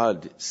does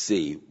God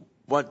see?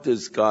 What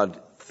does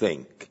God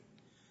think?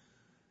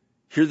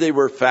 Here they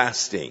were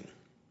fasting.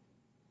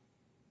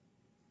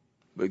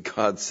 But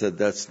God said,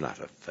 that's not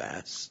a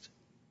fast.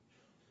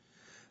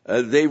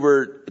 They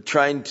were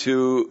trying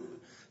to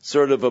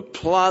sort of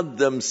applaud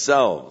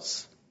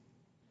themselves.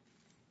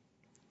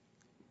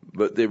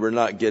 But they were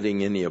not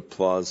getting any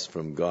applause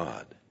from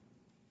God.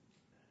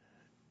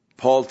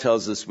 Paul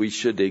tells us we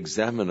should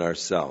examine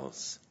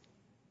ourselves.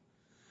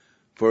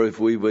 For if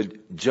we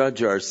would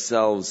judge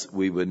ourselves,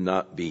 we would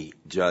not be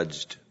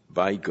judged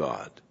by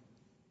God.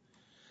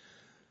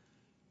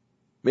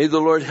 May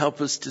the Lord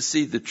help us to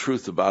see the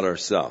truth about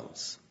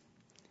ourselves.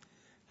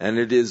 And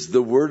it is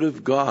the Word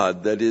of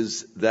God that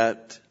is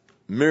that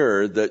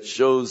mirror that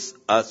shows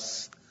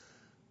us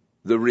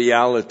the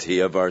reality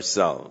of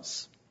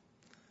ourselves.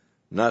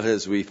 Not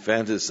as we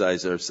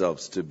fantasize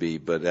ourselves to be,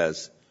 but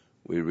as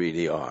we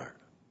really are.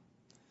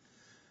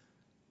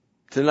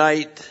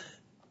 Tonight,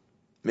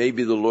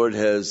 maybe the Lord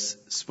has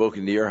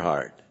spoken to your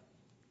heart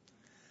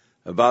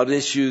about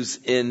issues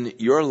in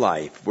your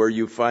life where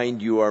you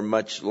find you are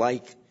much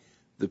like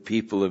the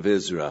people of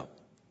Israel.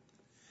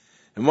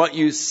 And what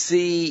you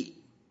see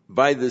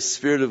by the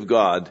Spirit of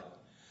God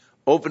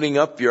opening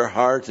up your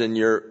heart and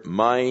your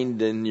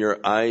mind and your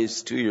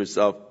eyes to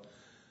yourself,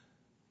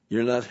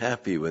 you're not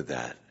happy with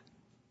that.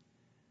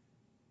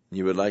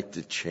 You would like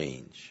to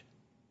change.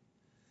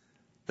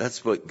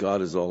 That's what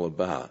God is all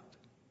about.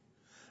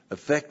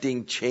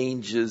 Affecting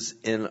changes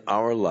in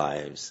our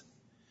lives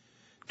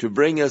to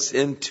bring us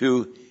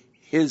into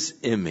His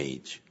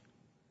image,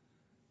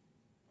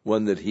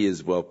 one that He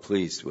is well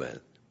pleased with.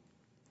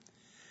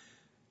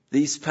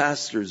 These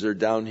pastors are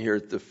down here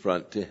at the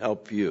front to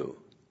help you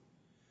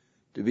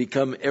to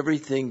become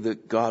everything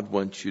that God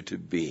wants you to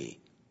be.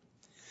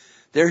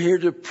 They're here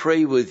to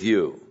pray with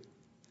you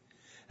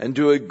and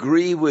to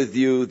agree with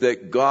you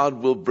that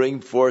God will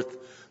bring forth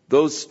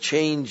those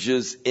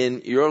changes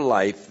in your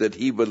life that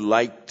He would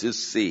like to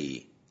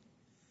see,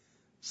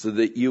 so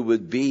that you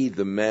would be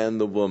the man,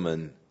 the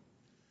woman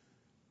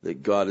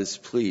that God is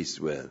pleased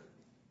with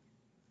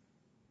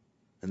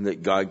and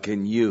that God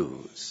can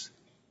use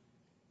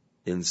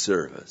in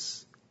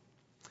service.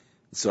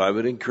 So I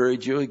would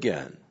encourage you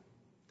again,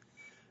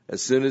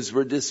 as soon as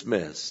we're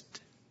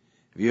dismissed,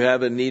 if you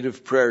have a need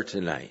of prayer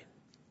tonight,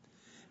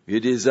 if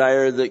you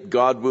desire that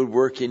God would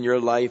work in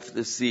your life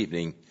this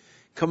evening,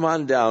 come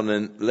on down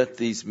and let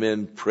these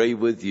men pray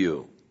with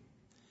you,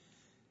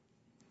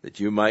 that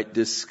you might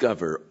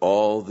discover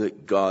all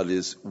that God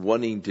is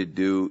wanting to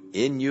do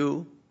in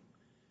you,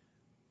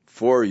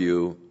 for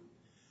you,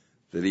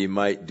 that He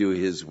might do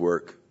His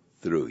work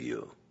through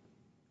you.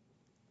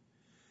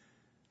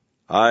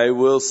 I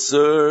will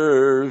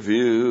serve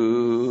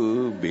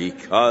you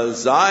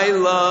because I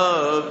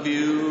love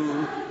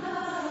you.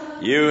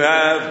 You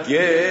have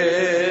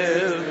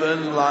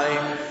given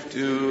life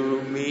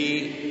to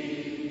me.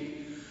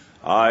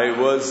 I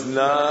was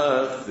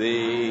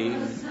nothing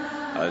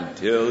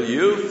until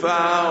you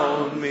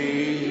found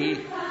me.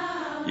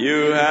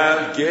 You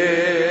have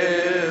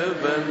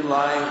given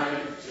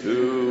life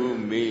to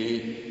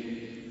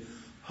me.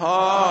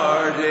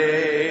 Heartaches,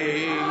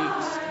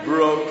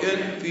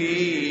 broken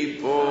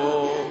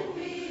people,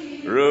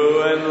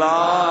 ruined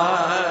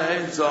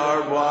lives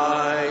are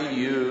why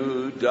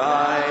you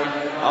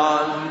died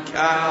on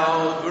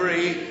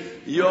Calvary.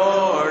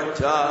 Your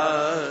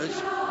touch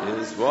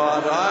is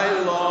what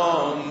I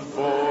long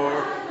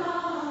for.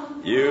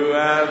 You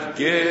have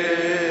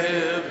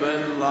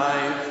given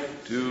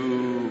life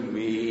to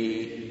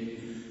me.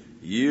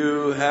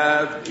 You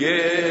have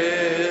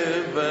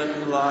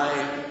given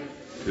life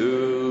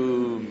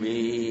to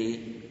me.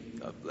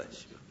 God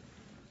bless you.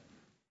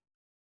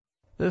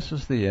 This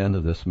is the end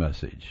of this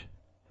message.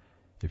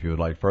 If you would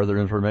like further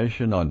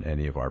information on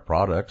any of our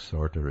products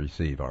or to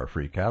receive our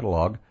free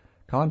catalog,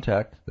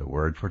 contact The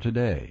Word for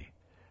Today.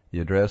 The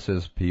address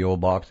is P.O.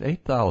 Box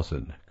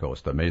 8000,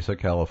 Costa Mesa,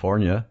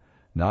 California,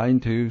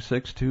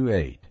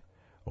 92628.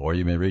 Or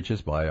you may reach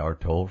us by our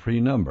toll-free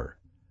number,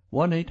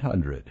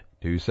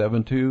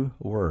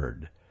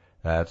 1-800-272-WORD.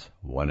 That's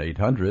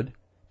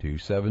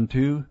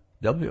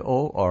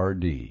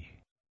 1-800-272-WORD.